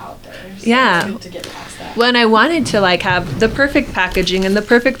even get out there. So Yeah. it's good to get past that. When I wanted to like have the perfect packaging and the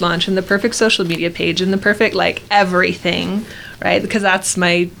perfect launch and the perfect social media page and the perfect like everything, right? Because that's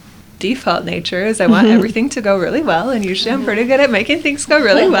my default nature, is I want everything to go really well, and usually I'm pretty good at making things go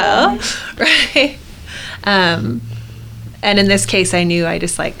really well, right? And in this case, I knew I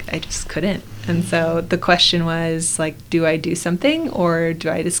just couldn't. And so the question was like, do I do something, or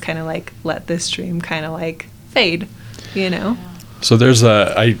do I just kind of like let this dream kind of like fade, you know? So there's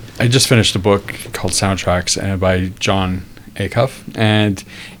I just finished a book called Soundtracks, and by John Acuff, and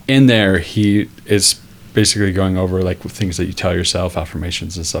in there he is basically going over like things that you tell yourself,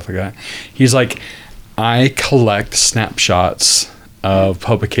 affirmations and stuff like that. He's like, I collect snapshots of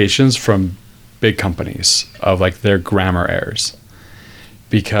publications from big companies of like their grammar errors,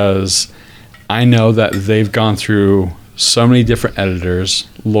 because I know that they've gone through so many different editors,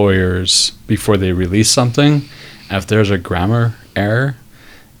 lawyers before they release something. And if there's a grammar error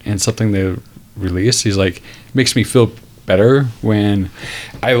in something they release, he's like, it makes me feel better when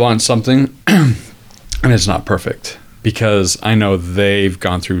I launch something and it's not perfect, because I know they've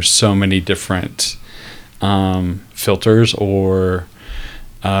gone through so many different filters or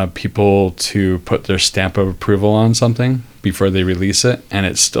people to put their stamp of approval on something before they release it, and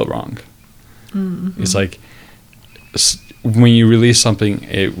it's still wrong. Mm-hmm. It's like, when you release something,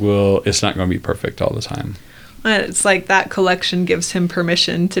 it's not going to be perfect all the time. And it's like that collection gives him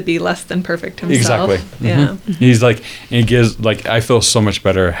permission to be less than perfect himself. Exactly. Yeah. Mm-hmm. He's like, and it gives, like, I feel so much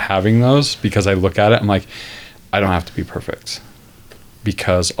better having those, because I look at it, I'm like, I don't have to be perfect,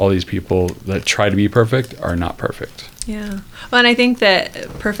 because all these people that try to be perfect are not perfect. Yeah. Well, and I think that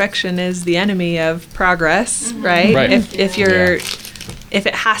perfection is the enemy of progress, right? Right. If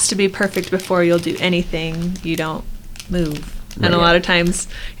it has to be perfect before you'll do anything, you don't move. Right. And a lot of times,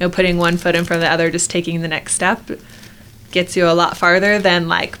 you know, putting one foot in front of the other, just taking the next step, gets you a lot farther than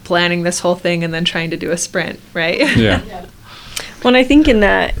like planning this whole thing and then trying to do a sprint, right? Yeah. Well, and I think in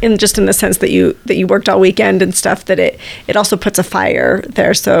the sense that you worked all weekend and stuff, that it also puts a fire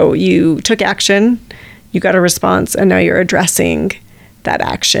there. So you took action, you got a response, and now you're addressing that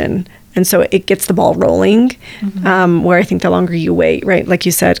action. And so it gets the ball rolling, where I think the longer you wait, right, like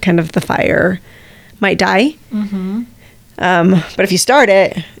you said, kind of the fire might die. But if you start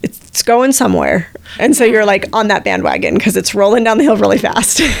it, it's going somewhere. And so you're like on that bandwagon because it's rolling down the hill really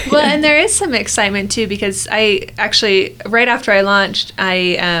fast. Well, and there is some excitement too, because I actually, right after I launched,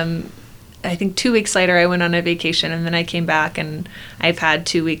 I think 2 weeks later I went on a vacation, and then I came back, and I've had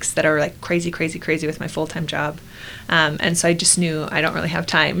 2 weeks that are like crazy with my full-time job. And so I just knew I don't really have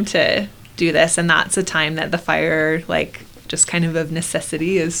time to do this. And that's a time that the fire, like just kind of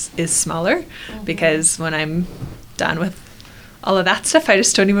necessity is smaller, because when I'm done with all of that stuff, I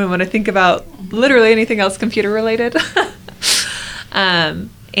just don't even want to think about literally anything else computer related.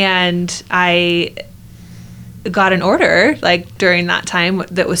 And I got an order like during that time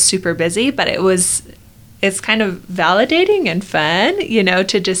that was super busy, but it's kind of validating and fun, you know,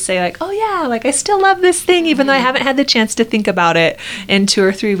 to just say like, oh yeah, like I still love this thing, even though I haven't had the chance to think about it in 2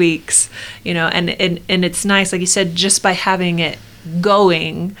 or 3 weeks, you know, and it's nice, like you said, just by having it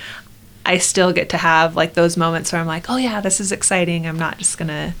going, I still get to have like those moments where I'm like, oh yeah, this is exciting. I'm not just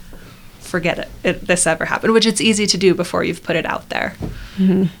gonna forget this ever happened, which it's easy to do before you've put it out there.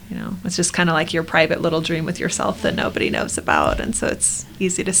 You know, it's just kind of like your private little dream with yourself that nobody knows about, and so it's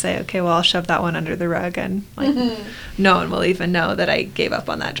easy to say, okay, well, I'll shove that one under the rug, and like no one will even know that I gave up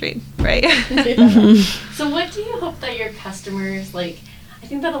on that dream, right? So what do you hope that your customers, like, I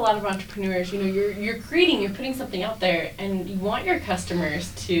think that a lot of entrepreneurs, you know, you're creating, you're putting something out there, and you want your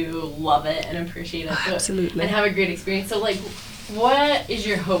customers to love it and appreciate it. Absolutely. And have a great experience. So, like, what is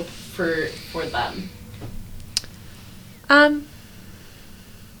your hope for them?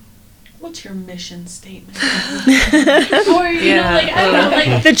 What's your mission statement? Or, you know, like, I don't know,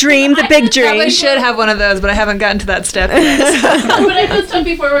 like... The dream, the big dream. Probably should have one of those, but I haven't gotten to that step yet. But I've done stuff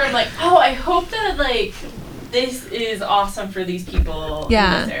before where I'm like, oh, I hope that, like, this is awesome for these people in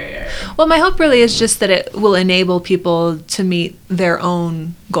this area. Well, my hope really is just that it will enable people to meet their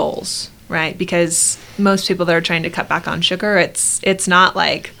own goals, right? Because most people that are trying to cut back on sugar, it's not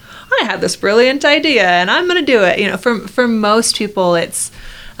like, I have this brilliant idea and I'm going to do it. You know, for most people, it's,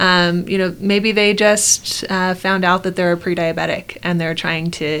 you know, maybe they just found out that they're pre-diabetic and they're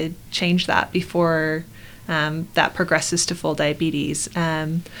trying to change that before that progresses to full diabetes.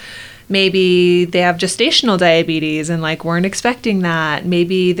 Maybe they have gestational diabetes and like weren't expecting that.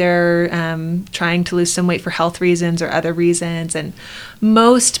 Maybe they're trying to lose some weight for health reasons or other reasons. And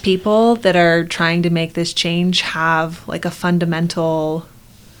most people that are trying to make this change have like a fundamental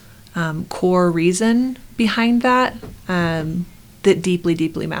core reason behind that that deeply,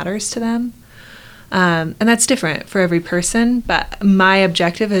 deeply matters to them. And that's different for every person. But my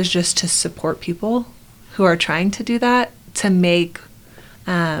objective is just to support people who are trying to do that, to make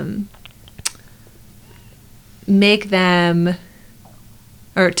them,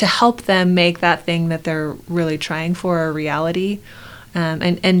 or to help them make that thing that they're really trying for a reality,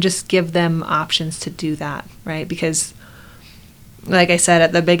 and just give them options to do that, right? Because like I said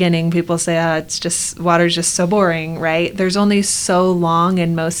at the beginning, people say, it's just, water's just so boring, right? There's only so long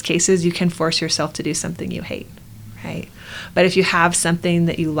in most cases you can force yourself to do something you hate, right? But if you have something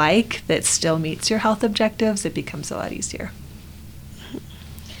that you like that still meets your health objectives, it becomes a lot easier.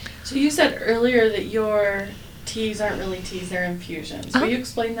 So you said earlier that your teas aren't really teas, they're infusions. Will you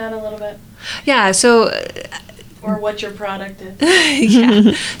explain that a little bit? Yeah, so... or what your product is?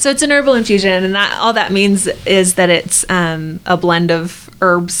 Yeah. So it's an herbal infusion, and that all that means is that it's a blend of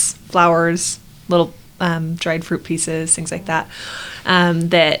herbs, flowers, little dried fruit pieces, things like that,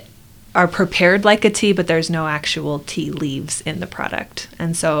 that are prepared like a tea, but there's no actual tea leaves in the product.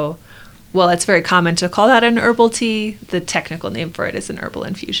 And so, well, it's very common to call that an herbal tea. The technical name for it is an herbal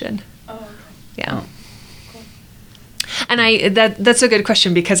infusion. Oh, okay. Yeah. And that's a good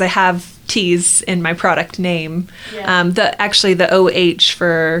question, because I have teas in my product name. Yeah. The OH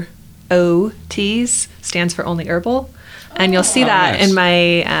for O teas stands for only herbal, and you'll see that nice.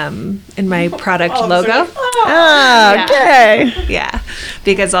 in my product logo. Oh, okay. Yeah,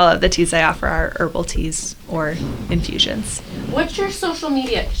 because all of the teas I offer are herbal teas or infusions. What's your social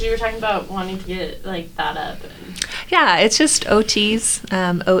media? Because you were talking about wanting to get like that up. Yeah, it's just OTs,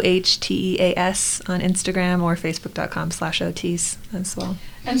 OHTEAS on Instagram or Facebook.com/OTs as well.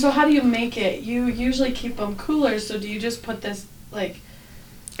 And so how do you make it? You usually keep them cooler, so do you just put this, like...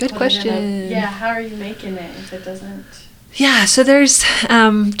 Good question. Yeah, how are you making it if it doesn't... Yeah, so there's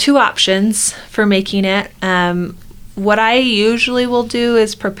 2 options for making it. What I usually will do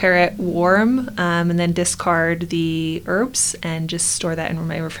is prepare it warm and then discard the herbs and just store that in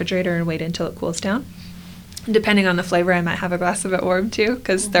my refrigerator and wait until it cools down. Depending on the flavor, I might have a glass of it warm too,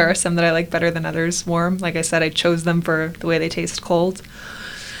 because there are some that I like better than others warm. Like I said, I chose them for the way they taste cold.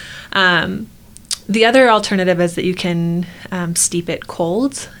 The other alternative is that you can steep it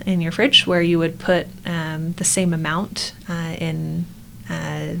cold in your fridge, where you would put the same amount in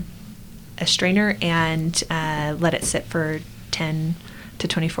a strainer and let it sit for 10 to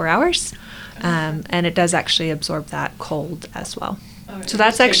 24 hours. And it does actually absorb that cold as well. Okay. So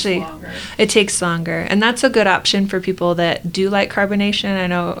that's it takes longer. And that's a good option for people that do like carbonation. I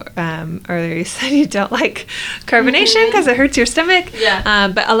know earlier you said you don't like carbonation because it hurts your stomach. Yeah.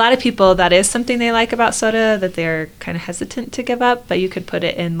 But a lot of people, that is something they like about soda, that they're kind of hesitant to give up. But you could put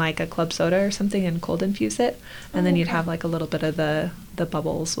it in like a club soda or something and cold infuse it. And then you'd have like a little bit of the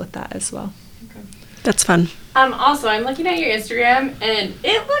bubbles with that as well. That's fun. Also, I'm looking at your Instagram and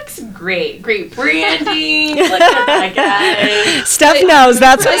it looks great. Great branding. Look at that guy. Steph knows.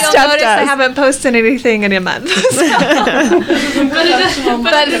 That's what You'll Steph notice I does. haven't posted anything in a month. But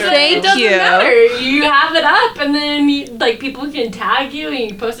it thank doesn't you. matter. You have it up, and then people can tag you and you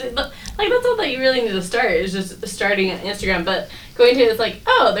can post it. Like that's all that you really need to start is just starting on Instagram. But going to it, it's like,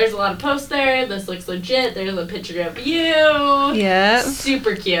 oh, there's a lot of posts there. This looks legit. There's a picture of you. Yeah.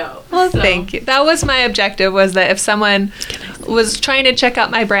 Super cute. Well, So- thank you. That was my objective, was that if someone was trying to check out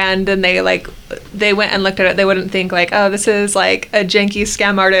my brand and they went and looked at it, they wouldn't think like, oh, this is like a janky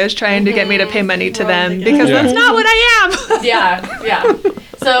scam artist trying to get me to pay money to them, because Yeah. that's not what I am. Yeah.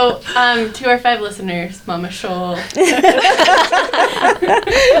 So, to our 5 listeners, Mama Shoal.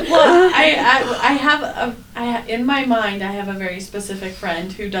 Well, I have in my mind, I have a very specific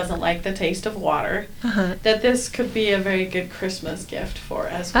friend who doesn't like the taste of water. Uh-huh. That this could be a very good Christmas gift for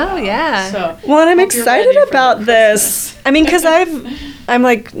as well. Oh, yeah. So Well, and I'm hope you're excited ready for about the this. I mean, because I'm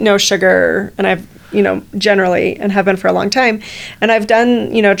like no sugar, and I've generally, and have been for a long time, and I've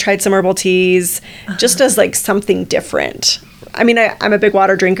done tried some herbal teas, just as like something different. I mean, I'm a big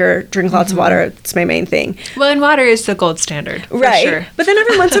water drinker. Drink lots of water. It's my main thing. Well, and water is the gold standard, for Right. sure. But then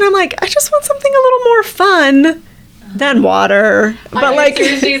every once in a while, I'm like, I just want something a little more fun than water. On But your like,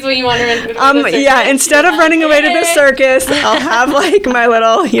 Tuesdays when you want to run to the circus, yeah, instead of running away to the circus, I'll have like my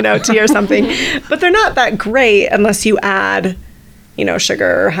little, tea or something. But they're not that great unless you add,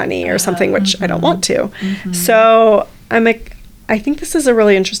 sugar or honey or something, which I don't want to. So I'm like, I think this is a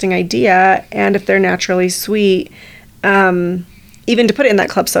really interesting idea. And if they're naturally sweet, even to put it in that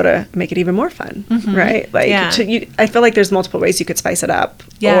club soda, make it even more fun, right? Like, Yeah. I feel like there's multiple ways you could spice it up.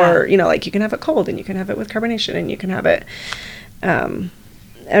 Yeah. Or, like you can have it cold and you can have it with carbonation and you can have it, and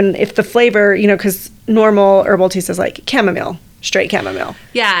if the flavor, because normal herbal tea says like chamomile, straight chamomile.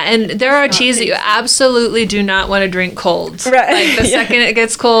 Yeah, and there are teas that you absolutely do not want to drink cold. Right. Like the Yeah. second it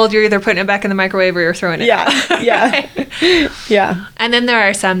gets cold, you're either putting it back in the microwave or you're throwing it out. Yeah. Yeah. And then there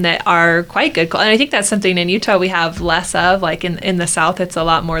are some that are quite good. And I think that's something in Utah we have less of. Like in the South, it's a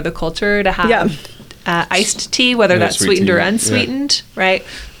lot more the culture to have Yeah. iced tea, whether Yeah, that's sweet sweetened tea, or yeah. unsweetened, right?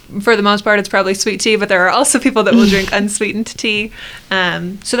 For the most part, it's probably sweet tea, but there are also people that will drink unsweetened tea.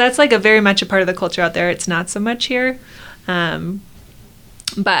 So that's like a very much a part of the culture out there. It's not so much here.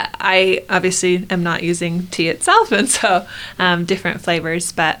 But I obviously am not using tea itself, and so different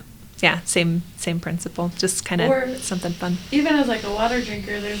flavors. But yeah, same principle. Just kind Or- of something fun. even as like a water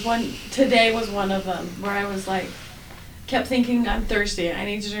drinker, there's one today was one of them where I was like, kept thinking I'm thirsty, I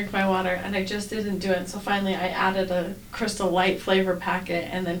need to drink my water, and I just didn't do it. So finally, I added a Crystal Light flavor packet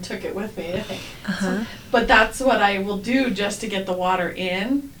and then took it with me. Uh-huh. But that's what I will do just to get the water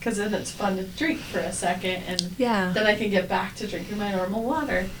in, because then it's fun to drink for a second, and Yeah. then I can get back to drinking my normal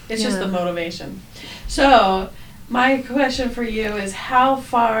water. It's just Yeah. the motivation. So my question for you is, how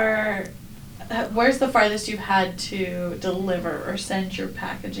far? Where's the farthest you've had to deliver or send your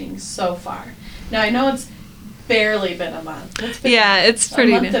packaging so far? Now I know it's barely been a month. It's been Yeah, it's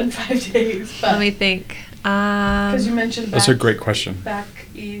pretty a month new. and 5 days. Let But me think. because you mentioned That's a great question. back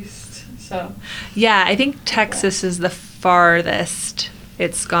east, so Yeah, I think Texas is the farthest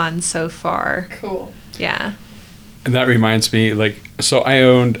it's gone so far. cool. Yeah. And that reminds me, so I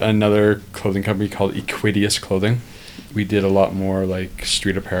owned another clothing company called Equidius Clothing. We did a lot more like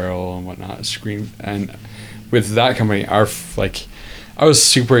street apparel and whatnot, and with that company, I was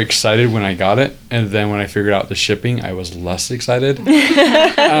super excited when I got it, and then when I figured out the shipping, I was less excited.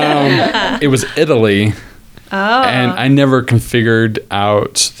 It was Italy, Oh. and I never configured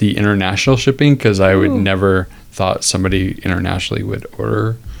out the international shipping because I would never thought somebody internationally would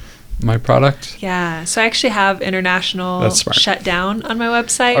order my product. Yeah. So I actually have international That's smart. shut down on my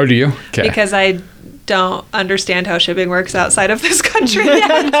website. Oh, do you? Okay. Because I don't understand how shipping works outside of this country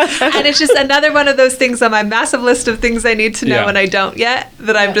yet. And it's just another one of those things on my massive list of things I need to know Yeah. and I don't yet,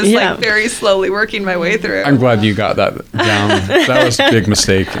 that I'm just Yeah. like very slowly working my way through. I'm glad you got that down. That was a big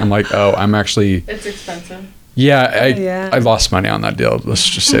mistake. I'm like, oh, I'm actually It's expensive. Yeah. I lost money on that deal. Let's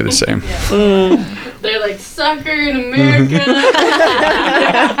just say the same. They're like, sucker in America.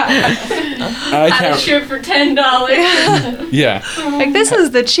 I Had a can't. shirt for $10. Yeah, Like, this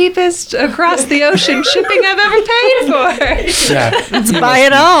is the cheapest across the ocean shipping I've ever paid for. yeah. Buy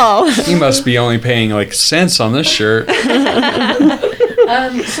it all. He must be only paying like cents on this shirt.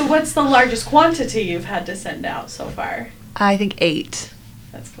 So what's the largest quantity you've had to send out so far? I think 8.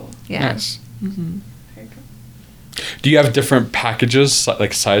 That's cool. Yeah. Nice. Very cool. Do you have different packages,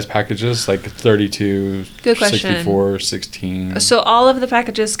 like size packages, like 32, Good question. 64, 16? So all of the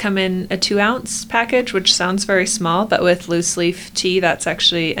packages come in a 2-ounce package, which sounds very small, but with loose leaf tea, that's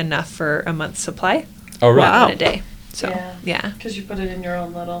actually enough for a month's supply. Oh, right. Wow. In a day. So, yeah. Because you put it in your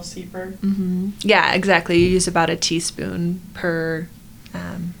own little seeper. Yeah, exactly. You use about a teaspoon per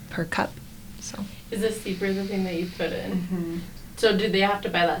cup. So Is this steeper the thing that you put in? So do they have to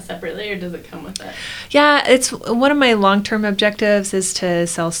buy that separately, or does it come with it? yeah, it's one of my long-term objectives is to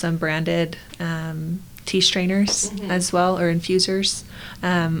sell some branded tea strainers as well, or infusers.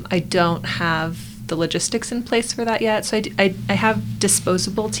 I don't have the logistics in place for that yet, so I have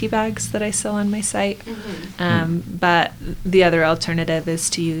disposable tea bags that I sell on my site. But the other alternative is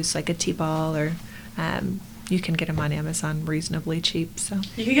to use like a tea ball, or you can get them on Amazon reasonably cheap. So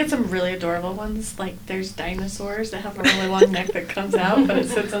You could get some really adorable ones. Like there's dinosaurs that have a really long neck that comes out, but it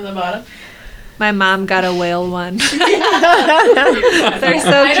sits on the bottom. my mom got a whale one. They're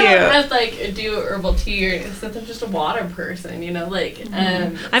so I cute. don't have like do herbal tea or since I'm just a water person, you know, like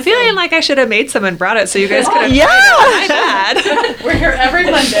I'm feeling like I should have made some and brought it so you guys could have Yeah. tried it. My bad. We're here every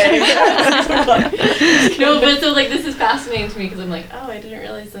Monday. no, but so like this is fascinating to me because I'm like, oh, I didn't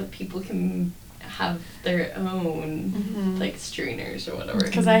realize that people can have their own like strainers or whatever.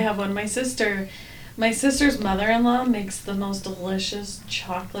 Because I have one. My sister's mother-in-law makes the most delicious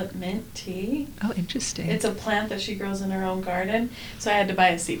chocolate mint tea. Oh, interesting. It's a plant that she grows in her own garden, so I had to buy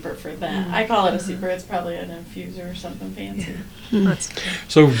a seeper for that. I call it a seeper. It's probably an infuser or something fancy. That's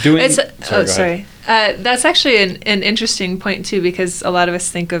So doing. It's go ahead. sorry. That's actually an interesting point too, because a lot of us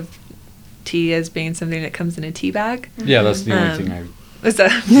think of tea as being something that comes in a tea bag. Yeah, that's the only thing I. Is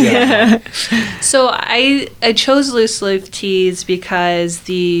that? Yeah. So I chose loose leaf teas because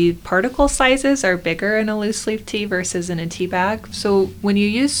the particle sizes are bigger in a loose leaf tea versus in a tea bag. So when you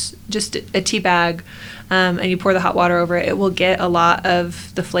use just a tea bag and you pour the hot water over it, it will get a lot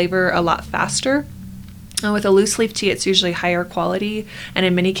of the flavor a lot faster. And with a loose leaf tea, it's usually higher quality, and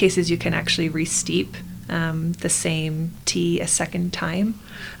in many cases, you can actually re-steep the same tea a second time.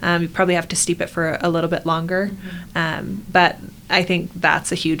 You probably have to steep it for a little bit longer, but I think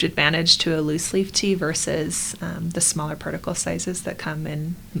that's a huge advantage to a loose leaf tea versus the smaller particle sizes that come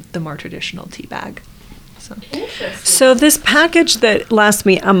in the more traditional tea bag. So So this package that lasts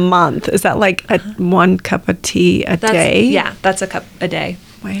me a month, is that like a 1 cup of tea a day? Yeah, that's a cup a day.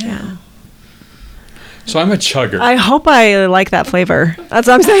 Wow. Yeah. So I'm a chugger. I hope I like that flavor. That's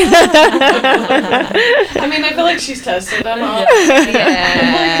what I'm saying. I mean, I feel like she's tested them all.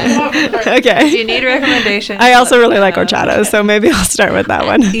 If Okay. you need recommendations, I also really like let me know. horchata, so maybe I'll start with that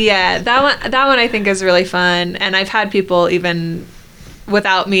one. Yeah, that one I think is really fun, and I've had people even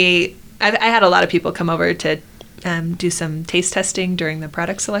without me. I had a lot of people come over to do some taste testing during the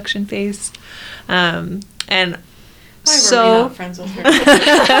product selection phase, and Why were we so not friends with her?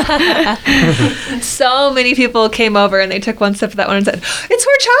 so many people came over and they took one sip of that one and said, "It's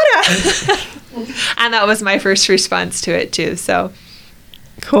horchata," and that was my first response to it too. So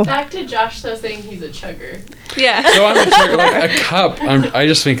Cool. Back to Josh though saying he's a chugger. yeah. So I'm a chugger, like a cup. I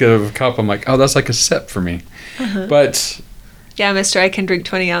just think of a cup. I'm like, oh, that's like a sip for me. But Yeah, mister, I can drink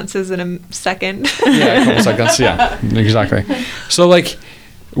 20 ounces in a second. yeah, a couple seconds. Yeah, exactly. So like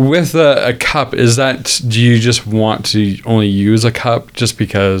with a cup, is that, do you just want to only use a cup just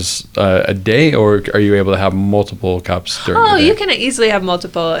because a day, or are you able to have multiple cups during Oh, the day? you can easily have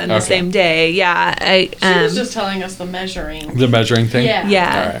multiple in the Okay. same day. Yeah. She was just telling us the measuring. The measuring thing? Yeah.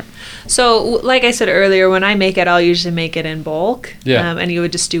 Yeah. All right. So, like I said earlier, when I make it, I'll usually make it in bulk. Yeah. And you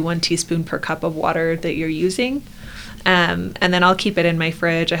would just do 1 teaspoon per cup of water that you're using. And then I'll keep it in my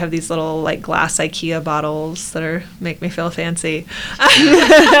fridge. I have these little like glass IKEA bottles that make me feel fancy. So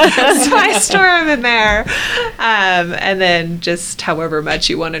I store them in there. And then just however much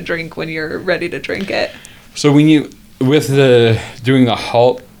you want to drink when you're ready to drink it. So when you, with doing the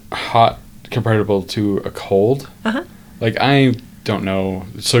hot comparable to a cold, Uh-huh. like I don't know.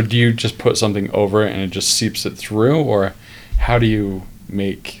 So do you just put something over it and it just seeps it through, or how do you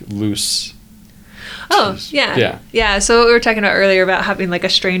make loose? Oh, yeah. Yeah. So what we were talking about earlier about having like a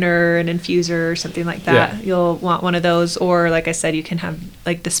strainer, an infuser, or something like that. Yeah. You'll want one of those. Or like I said, you can have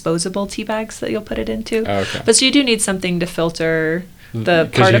like disposable tea bags that you'll put it into. Oh, okay. But so you do need something to filter the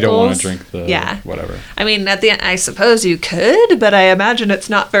particles. Because you don't want to drink the whatever. I mean, at the end, I suppose you could, but I imagine it's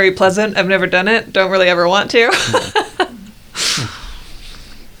not very pleasant. I've never done it. Don't really ever want to.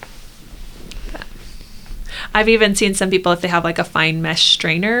 I've even seen some people, if they have like a fine mesh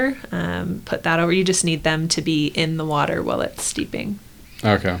strainer, put that over. You just need them to be in the water while it's steeping.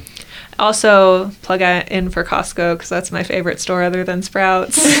 Okay. Also, plug in for Costco because that's my favorite store other than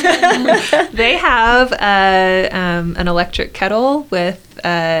Sprouts. They have an electric kettle with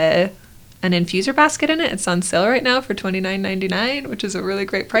an infuser basket in it. It's on sale right now for $29.99, which is a really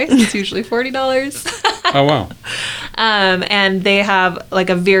great price. It's usually $40. Oh, wow. And they have like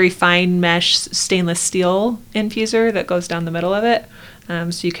a very fine mesh stainless steel infuser that goes down the middle of it.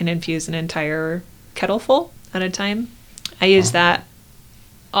 So you can infuse an entire kettle full at a time. I use that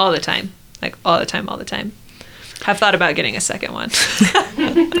all the time. Like all the time. Have thought about getting a second one.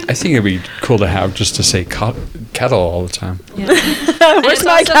 I think it'd be cool to have just to say kettle all the time. Yeah. Where's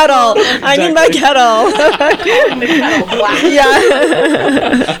my kettle? I need my kettle.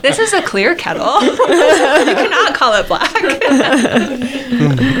 Yeah. This is a clear kettle. You cannot call it black.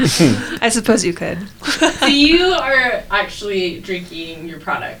 I suppose you could. So you are actually drinking your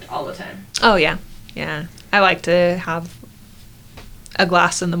product all the time. Oh, yeah. Yeah. I like to have a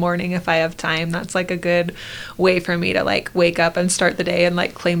glass in the morning if I have time. That's like a good way for me to like wake up and start the day and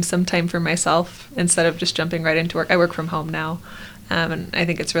like claim some time for myself instead of just jumping right into work. I work from home now. And I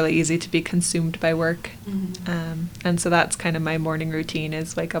think it's really easy to be consumed by work. Mm-hmm. And so that's kind of my morning routine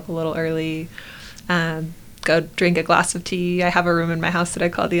is wake up a little early, go drink a glass of tea. I have a room in my house that I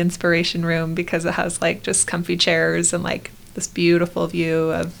call the inspiration room because it has like just comfy chairs and like this beautiful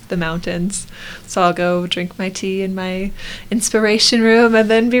view of the mountains. So I'll go drink my tea in my inspiration room and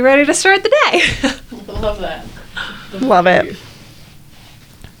then be ready to start the day. Love that. Love it.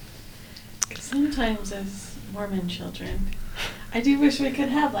 Sometimes as Mormon children, I do wish we could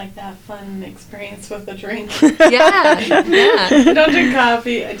have like that fun experience with a drink. Yeah. I don't drink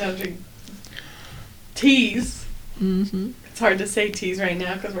coffee. I don't drink teas. Mm-hmm. It's hard to say teas right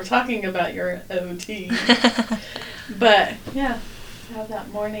now because we're talking about your OT. But yeah, have that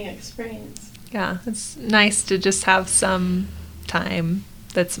morning experience. Yeah, it's nice to just have some time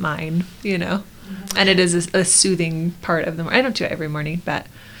that's mine, you know. Mm-hmm. And it is a soothing part of the morning. I don't do it every morning, but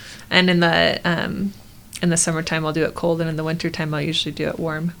and in the summertime I'll do it cold, and in the wintertime I'll usually do it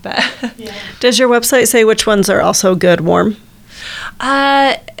warm. But Yeah. Does your website say which ones are also good warm?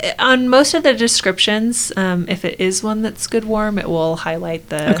 On most of the descriptions, if it is one that's good warm, it will highlight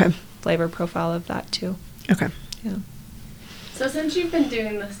the flavor profile of that too. Okay. Yeah. So since you've been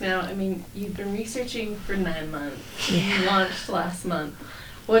doing this now, I mean, you've been researching for 9 months. You launched last month.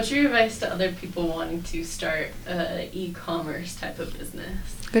 What's your advice to other people wanting to start an e-commerce type of business?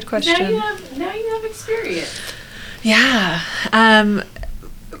 Good question. Now you have experience. Yeah.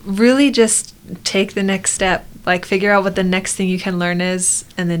 Really just take the next step. Like figure out what the next thing you can learn is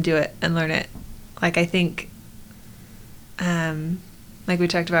and then do it and learn it. Like I think, like we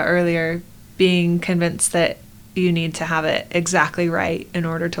talked about earlier, being convinced that you need to have it exactly right in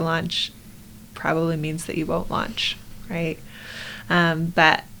order to launch probably means that you won't launch, right?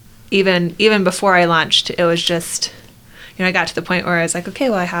 But even before I launched, it was just, you know, I got to the point where I was like, okay,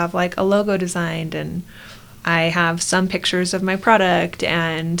 well, I have like a logo designed and I have some pictures of my product,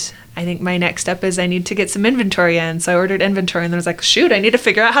 and I think my next step is I need to get some inventory in. So I ordered inventory, and then I was like, shoot, I need to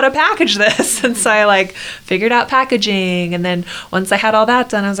figure out how to package this. And so I like figured out packaging. And then once I had all that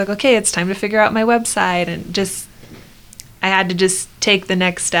done, I was like, okay, it's time to figure out my website. And just, I had to just take the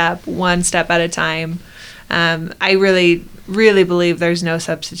next step, one step at a time. I really, really believe there's no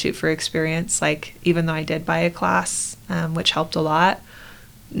substitute for experience. Like, even though I did buy a class, which helped a lot,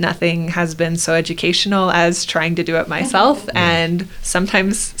 nothing has been so educational as trying to do it myself and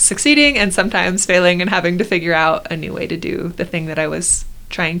sometimes succeeding and sometimes failing and having to figure out a new way to do the thing that I was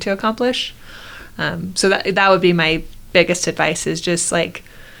trying to accomplish. So that would be my biggest advice is just like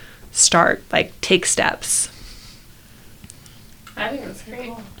start, like take steps. I think that's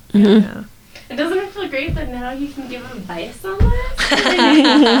great. Mm-hmm. Yeah. And doesn't it feel great that now you can give advice on this?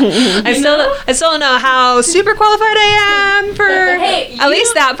 I still don't know how super qualified I am for at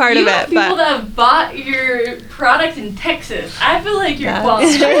least that part of it. People But that have bought your product in Texas. I feel like you're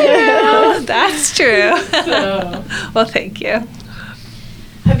that's qualified. true. That's true. So, Well, thank you.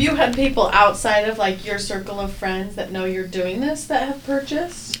 have you had people outside of like your circle of friends that know you're doing this that have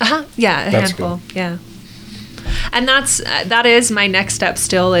purchased? Yeah, a That's handful. good. Yeah. And that is my next step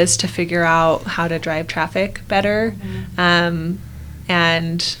still, is to figure out how to drive traffic better.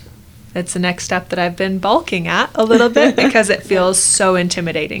 And it's the next step that I've been balking at a little bit because it feels so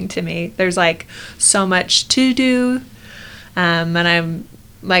intimidating to me. There's like so much to do. And I'm,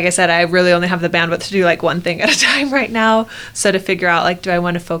 like I said, I really only have the bandwidth to do like one thing at a time right now. So to figure out, like, do I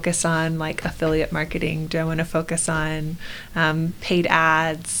want to focus on like affiliate marketing? Do I want to focus on paid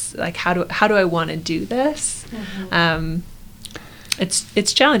ads? Like, how do I want to do this?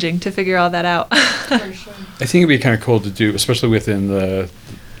 It's challenging to figure all that out. For sure. I think it'd be kind of cool to do, especially within the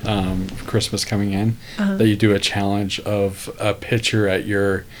Christmas coming in, that you do a challenge of a picture at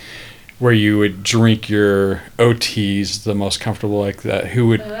your, where you would drink your OTs the most comfortable, like that. Who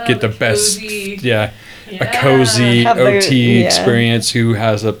would get the best? cozy. A cozy Have the- OT yeah. experience. Who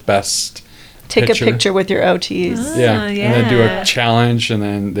has the best? Take picture. a picture with your OTs. Yeah, and then do yeah. a challenge, and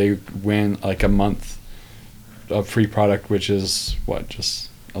then they win like a month of free product, which is what, just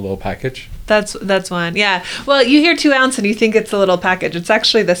a little package. That's one. Yeah. Well, you hear 2 ounce and you think it's a little package. It's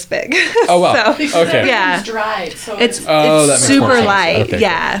actually this big. Oh, wow. So, Okay. Everything's Yeah. dried, so It's Oh, that it's makes more super sense. light. Okay,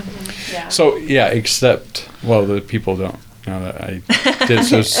 Yeah. yeah. So yeah, except, well, the people don't know that I did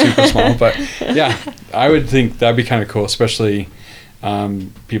so super small, but yeah, I would think that'd be kind of cool, especially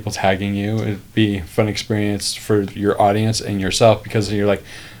people tagging you. It'd be a fun experience for your audience and yourself, because you're like,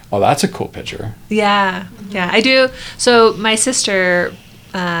 oh, that's a cool picture. Yeah. Yeah. I do. So my sister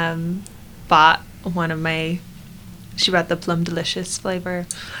bought she bought the Plum Delicious flavor,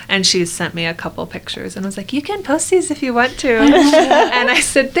 and she sent me a couple pictures and was like, you can post these if you want to. And I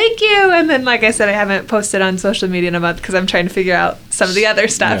said, thank you. And then, like I said, I haven't posted on social media in a month because I'm trying to figure out some of the other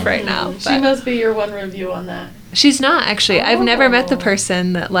stuff Yeah. right now. She But must be your one review on that. she's not, actually. I've never met the Oh.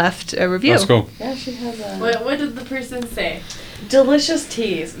 person that left a review. That's cool. Yeah, she has a What did the person say? delicious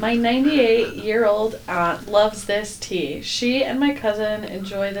teas. My 98-year-old aunt loves this tea. She and my cousin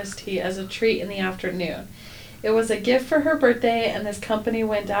enjoy this tea as a treat in the afternoon. It was a gift for her birthday, and this company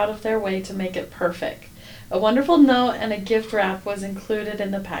went out of their way to make it perfect. A wonderful note and a gift wrap was included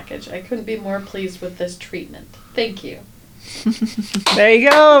in the package. I couldn't be more pleased with this treatment. Thank you. There you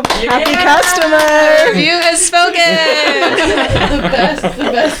go. Happy customer. Review has spoken.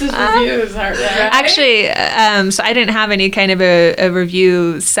 the best is reviews, aren't they? Actually, so I didn't have any kind of a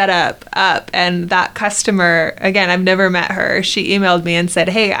review set up, and that customer, again, I've never met her. She emailed me and said,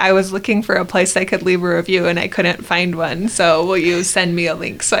 hey, I was looking for a place I could leave a review, and I couldn't find one. So will you send me a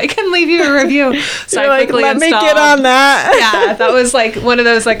link so I can leave you a review? So You're I like, quickly let me installed. get on that. Yeah, that was like one of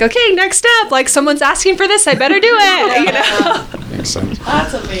those, like, okay, next step. Like, someone's asking for this, I better do it. You know? Makes sense.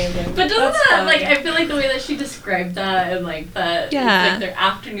 That's amazing. But doesn't That's that, fun. like, I feel like the way that she described that and, like, that, Yeah. it's like their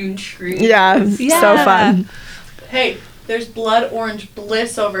afternoon treat. Yeah, so Yeah. fun. Hey, there's blood orange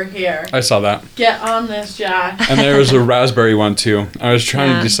bliss over here. I saw that. Get on this, Jack. And there was a raspberry one too. I was trying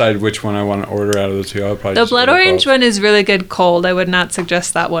Yeah. to decide which one I want to order out of the two. I'll probably The just blood order orange both. one is really good cold. I would not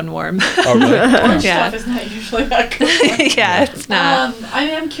suggest that one warm. Oh really? Orange Yeah. stuff is not usually that good. Yeah, it's not. I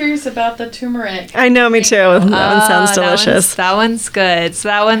am curious about the turmeric. I know, me too. That one sounds Oh, delicious. That one's good. So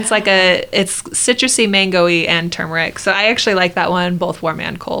that one's like it's citrusy, mango-y, and turmeric. So I actually like that one both warm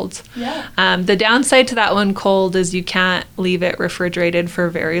and cold. Yeah. The downside to that one cold is you can't leave it refrigerated for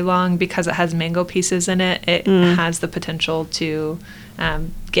very long because it has mango pieces in it. It has the potential to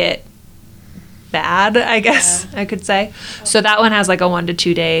get bad, I guess I could say. So that one has like a 1 to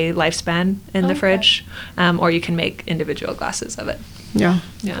 2 day lifespan in the Okay. fridge, or you can make individual glasses of it. Yeah,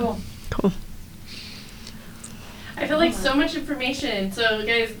 Yeah. Cool. cool. I feel like so much information. So,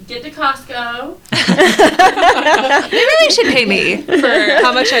 guys, get to Costco. They really should pay me for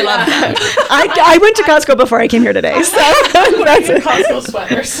how much I love them. I went to Costco before I came here today, so that's Like a it. Costco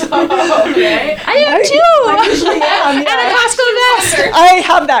sweater. So, Okay. I am too. And a Costco vest. I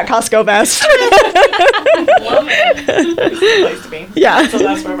have that Costco vest. love it. It's the place to be. Yeah. So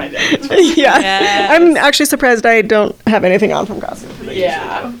that's where my day is. Yeah. Yes. I'm actually surprised I don't have anything on from Costco.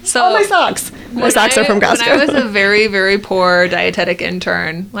 Yeah. So Oh, my socks. My when socks are from Costco. When I was a very, very poor dietetic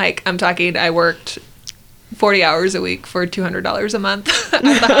intern, like I'm talking, I worked 40 hours a week for $200 a month at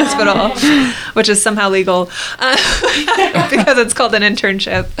the hospital, which is somehow legal because it's called an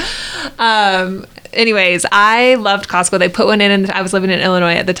internship. Anyways, I loved Costco. They put one in, and I was living in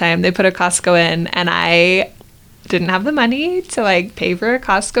Illinois at the time. They put a Costco in, and I didn't have the money to like pay for a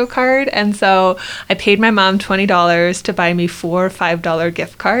Costco card, and so I paid my mom $20 to buy me 4 $5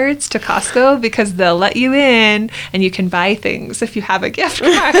 gift cards to Costco because they'll let you in and you can buy things if you have a gift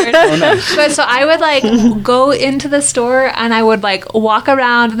card. But so I would like go into the store and I would like walk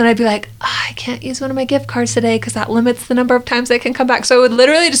around, and then I'd be like, oh, I can't use one of my gift cards today because that limits the number of times I can come back. So I would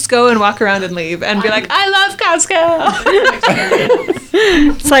literally just go and walk around and leave and be like, I love Costco.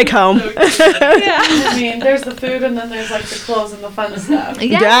 It's like home. I mean, there's the food and then there's like the clothes and the fun stuff.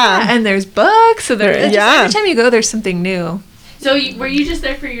 Yeah. And there's books. So there, just Yeah. every time you go, there's something new. So were you just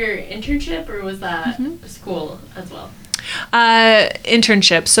there for your internship, or was that school as well?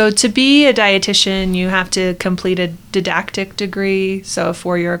 Internship. So to be a dietitian, you have to complete a didactic degree, so a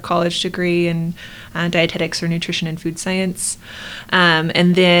 4-year college degree in dietetics or nutrition and food science.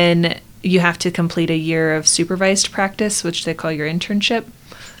 And then you have to complete a year of supervised practice, which they call your internship.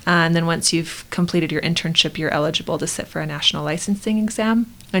 And then once you've completed your internship, you're eligible to sit for a national licensing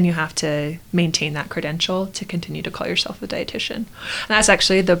exam. And you have to maintain that credential to continue to call yourself a dietitian. And that's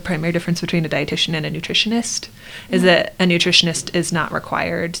actually the primary difference between a dietitian and a nutritionist, is that a nutritionist is not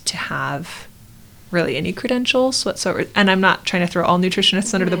required to have really any credentials whatsoever. And I'm not trying to throw all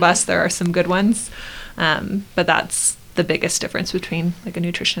nutritionists under the bus. There are some good ones. But that's the biggest difference between like a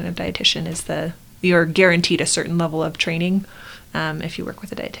nutrition and a dietitian, is you're guaranteed a certain level of training if you work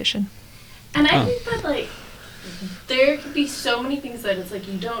with a dietitian. And I think that, like, there could be so many things that it's like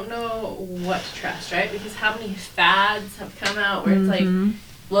you don't know what to trust, right? Because how many fads have come out where it's like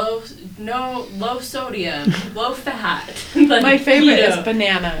low sodium, low fat. Like, My favorite keto. is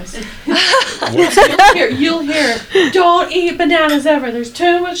bananas. You'll hear, don't eat bananas ever. There's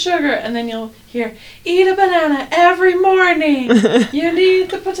too much sugar. And then you'll hear, eat a banana every morning. You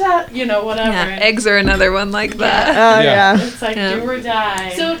need the potato, whatever. Yeah, eggs are another one like that. Oh, Yeah. yeah. It's like Yeah. do or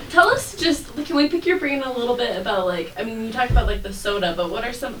die. So tell us can we pick your brain a little bit about, like, I mean, you talked about, like, the soda, but what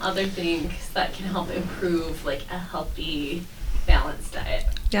are some other things that can help improve, like, a healthy, balanced diet?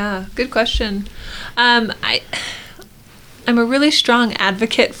 Yeah, good question. I'm a really strong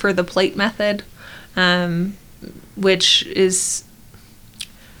advocate for the plate method, which is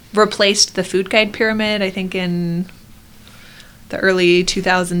replaced the food guide pyramid, I think, in the early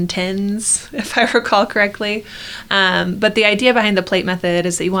 2010s, if I recall correctly. But the idea behind the plate method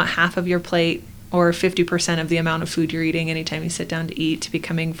is that you want half of your plate, or 50% of the amount of food you're eating anytime you sit down to eat, to be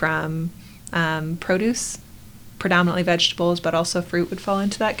coming from produce, predominantly vegetables, but also fruit would fall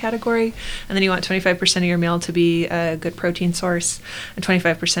into that category. And then you want 25% of your meal to be a good protein source, and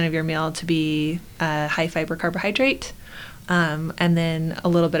 25% of your meal to be a high fiber carbohydrate, and then a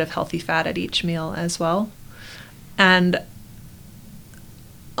little bit of healthy fat at each meal as well. And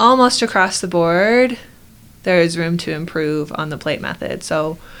almost across the board, there is room to improve on the plate method.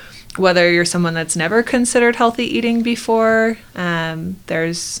 So whether you're someone that's never considered healthy eating before,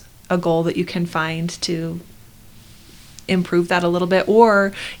 there's a goal that you can find to improve that a little bit.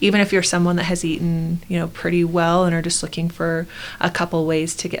 Or even if you're someone that has eaten, pretty well and are just looking for a couple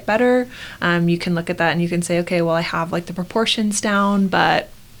ways to get better, you can look at that and you can say, okay, well, I have like the proportions down, but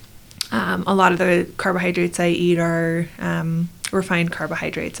a lot of the carbohydrates I eat are refined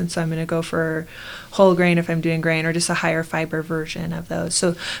carbohydrates, and so I'm going to go for whole grain if I'm doing grain, or just a higher fiber version of those.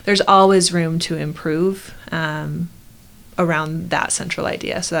 So there's always room to improve around that central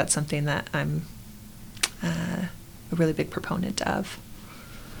idea. So that's something that I'm a really big proponent of.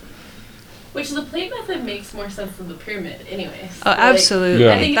 Which the plate method makes more sense than the pyramid anyways. Oh, Like, absolutely.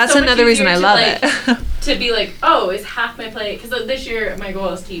 Yeah. I think it's That's so much another reason easier I to, love like, it. to be like, oh, is half my plate, because this year my goal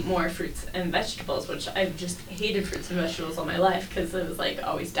is to eat more fruits and vegetables, which I've just hated fruits and vegetables all my life because it was like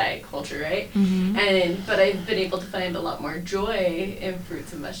always diet culture, right? But I've been able to find a lot more joy in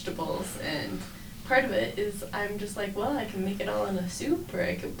fruits and vegetables, and part of it is I'm just like, well, I can make it all in a soup, or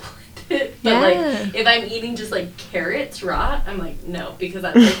I can blend it. But Yeah. like, if I'm eating just like carrots raw, I'm like, no, because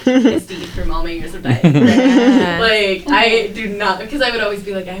I'm like pissed to eat from all my years of diet. Yeah. Like, I do not, because I would always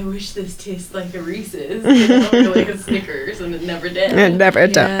be like, I wish this tastes like a Reese's, or like a Snickers, and it never did. It never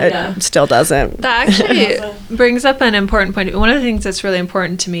Yeah. it still doesn't. That actually brings up an important point. One of the things that's really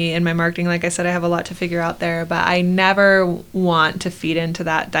important to me in my marketing, like I said, I have a lot to figure out there, but I never want to feed into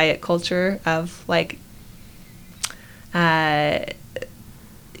that diet culture of like,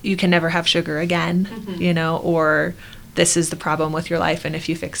 you can never have sugar again, or this is the problem with your life, and if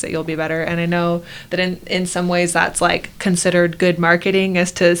you fix it, you'll be better. And I know that in some ways that's like considered good marketing,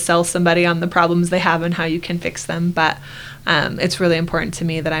 is to sell somebody on the problems they have and how you can fix them. But it's really important to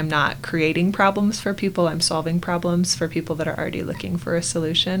me that I'm not creating problems for people. I'm solving problems for people that are already looking for a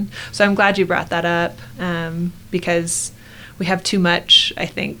solution. So I'm glad you brought that up, because we have too much, I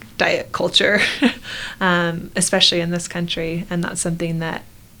think, diet culture, especially in this country. And that's something that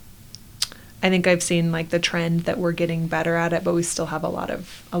I think I've seen, like, the trend that we're getting better at it, but we still have a lot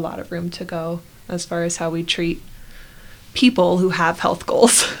of room to go as far as how we treat people who have health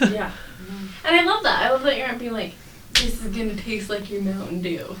goals. Yeah. And I love that. I love that you aren't being like, this is gonna taste like your Mountain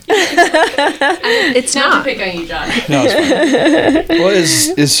Dew. It's Not to not. pick on you, Josh. No, it's fine. Well,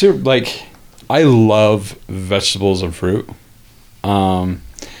 it's super, like, I love vegetables and fruit.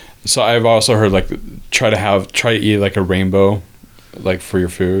 So I've also heard, like, try to eat like a rainbow, like, for your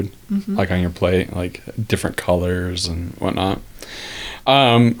food, like on your plate, like different colors and whatnot.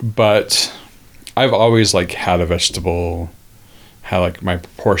 But I've always, like, had a vegetable, had like my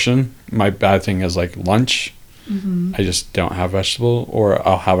portion. My bad thing is, like, lunch. I just don't have vegetable, or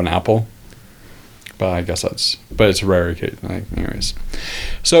I'll have an apple. But I guess but it's a rare occasion, like, anyways.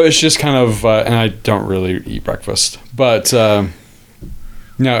 So it's just kind of, and I don't really eat breakfast. But, no,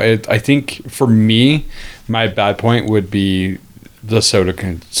 I think for me, my bad point would be the soda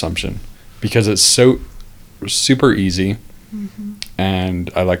consumption. Because it's so super easy, and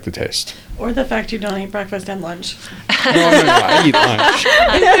I like the taste. Or the fact you don't eat breakfast and lunch. No, I eat lunch.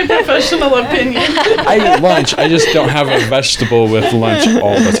 In my professional opinion. I eat lunch. I just don't have a vegetable with lunch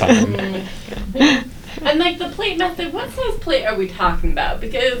all the time. And like the plate method, what size plate are we talking about?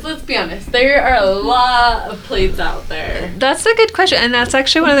 Because let's be honest, there are a lot of plates out there. That's a good question, and that's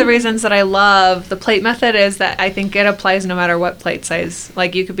actually one of the reasons that I love the plate method is that I think it applies no matter what plate size.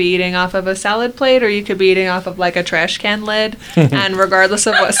 Like, you could be eating off of a salad plate, or you could be eating off of, like, a trash can lid, and regardless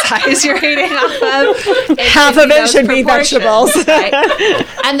of what size you're eating off of, Half of it should be vegetables. Right?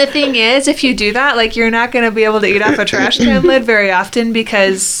 And the thing is, if you do that, like, you're not going to be able to eat off a trash can lid very often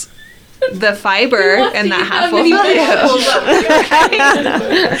because the fiber in that half will fill you.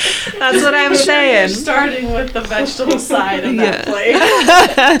 That's what I'm saying. Starting with the vegetable side of that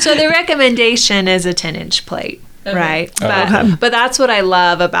plate. So the recommendation is a 10-inch plate. Okay. Right. Oh, But that's what I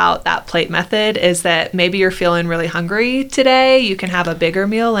love about that plate method is that maybe you're feeling really hungry today. You can have a bigger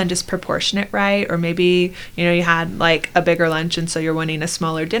meal and just proportion it right. Or maybe, you had like a bigger lunch and so you're wanting a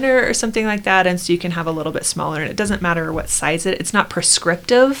smaller dinner or something like that. And so you can have a little bit smaller. And it doesn't matter what size it's not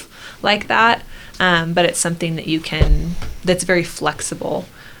prescriptive like that. But it's something that that's very flexible.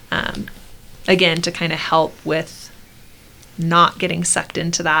 Again, to kind of help with not getting sucked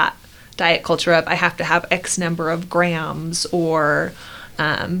into that diet culture of I have to have X number of grams or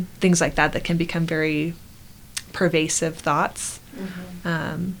things like that can become very pervasive thoughts.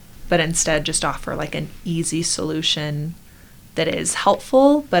 But instead just offer like an easy solution that is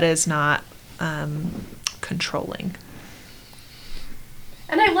helpful but is not controlling.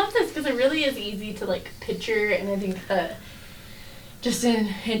 And I love this because it really is easy to like picture, and I think that just in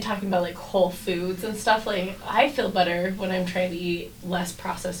talking about like whole foods and stuff, like I feel better when I'm trying to eat less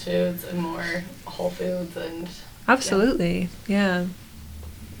processed foods and more whole foods and Absolutely. Yeah.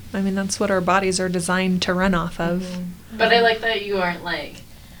 I mean, that's what our bodies are designed to run off of. But I like that you aren't like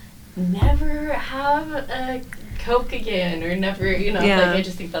never have a Coke again or never, Yeah. like I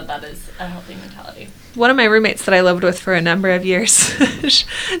just think that is a healthy mentality. One of my roommates that I lived with for a number of years,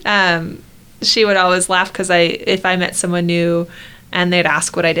 she would always laugh because if I met someone new and they'd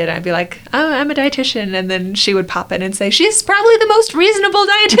ask what I did, I'd be like, oh, I'm a dietitian. And then she would pop in and say, she's probably the most reasonable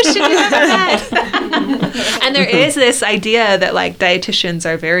dietitian you've ever met. And there is this idea that like dietitians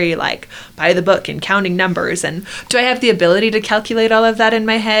are very like by the book and counting numbers. And do I have the ability to calculate all of that in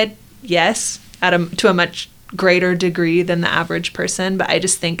my head? Yes, to a much greater degree than the average person. But I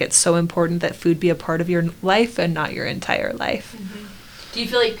just think it's so important that food be a part of your life and not your entire life. Do you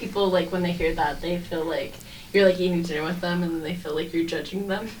feel like people, like when they hear that, they feel like you're like eating dinner with them and they feel like you're judging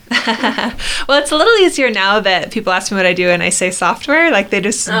them? Well, it's a little easier now that people ask me what I do and I say software. Like they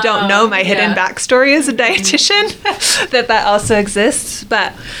just don't know my hidden backstory as a dietitian, that also exists.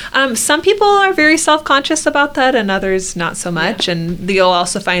 But some people are very self-conscious about that and others not so much. Yeah. And you'll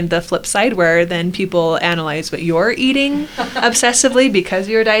also find the flip side where then people analyze what you're eating obsessively because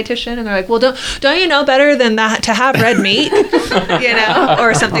you're a dietitian. And they're like, well, don't you know better than that to have red meat,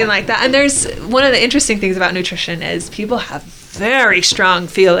 or something like that. And there's one of the interesting things about nutrition is people have very strong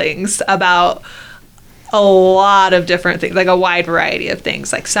feelings about a lot of different things, like a wide variety of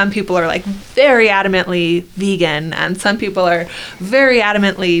things. Like some people are like very adamantly vegan and some people are very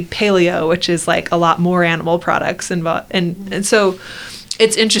adamantly paleo, which is like a lot more animal products involved. And so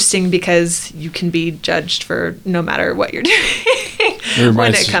it's interesting because you can be judged for no matter what you're doing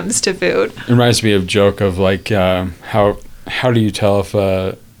when it comes to food. It reminds me of a joke of like how do you tell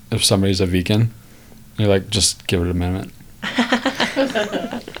if somebody's a vegan? You're like, just give it a minute.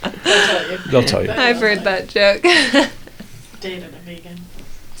 They'll tell you. I've heard that joke. Dated a vegan.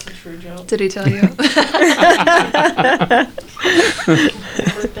 It's a true joke. Did he tell you?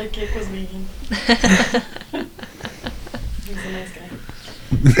 Birthday cake was vegan. He's a nice guy.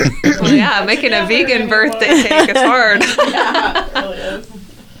 Well, yeah, making a vegan birthday cake is hard. Yeah, it really is.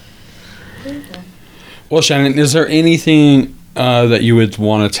 Well, Shannon, is there anything that you would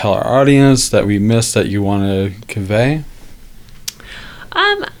want to tell our audience that we missed that you want to convey?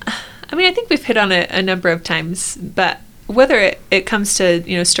 I mean, I think we've hit on it a number of times, but whether it comes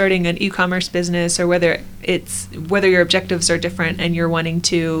to starting an e-commerce business, or whether your objectives are different and you're wanting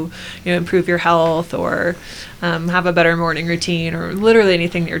to improve your health, or have a better morning routine, or literally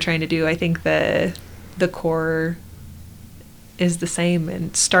anything that you're trying to do, I think the core is the same.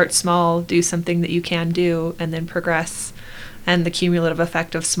 And start small, do something that you can do, and then progress. And the cumulative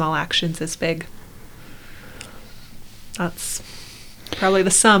effect of small actions is big. That's probably the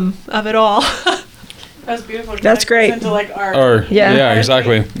sum of it all. That was beautiful. That's great. Into like art. Or Yeah.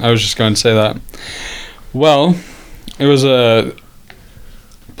 Exactly. I was just going to say that. Well, it was a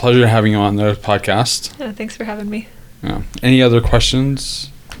pleasure having you on the podcast. Yeah, thanks for having me. Yeah. Any other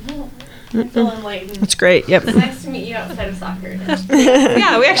questions? I feel enlightened. That's great. Yep. It's nice to meet you outside of soccer.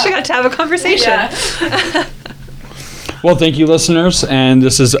 Yeah, we actually got to have a conversation. Yeah. Well, thank you, listeners. And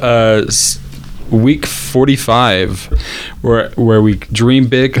this is week 45, where we dream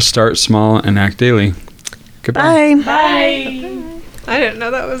big, start small, and act daily. Goodbye. Bye. Bye. I didn't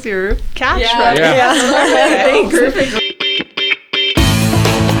know that was your catch. Yeah. Yeah. Perfect.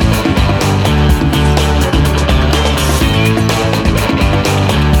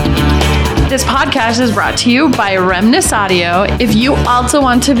 This podcast is brought to you by Remnus Audio. If you also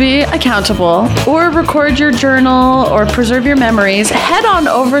want to be accountable, or record your journal, or preserve your memories, head on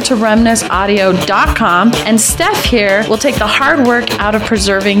over to remnusaudio.com, and Steph here will take the hard work out of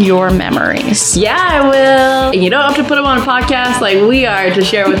preserving your memories. Yeah, I will. And you don't have to put them on a podcast like we are to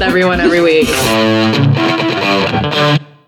share with everyone every week.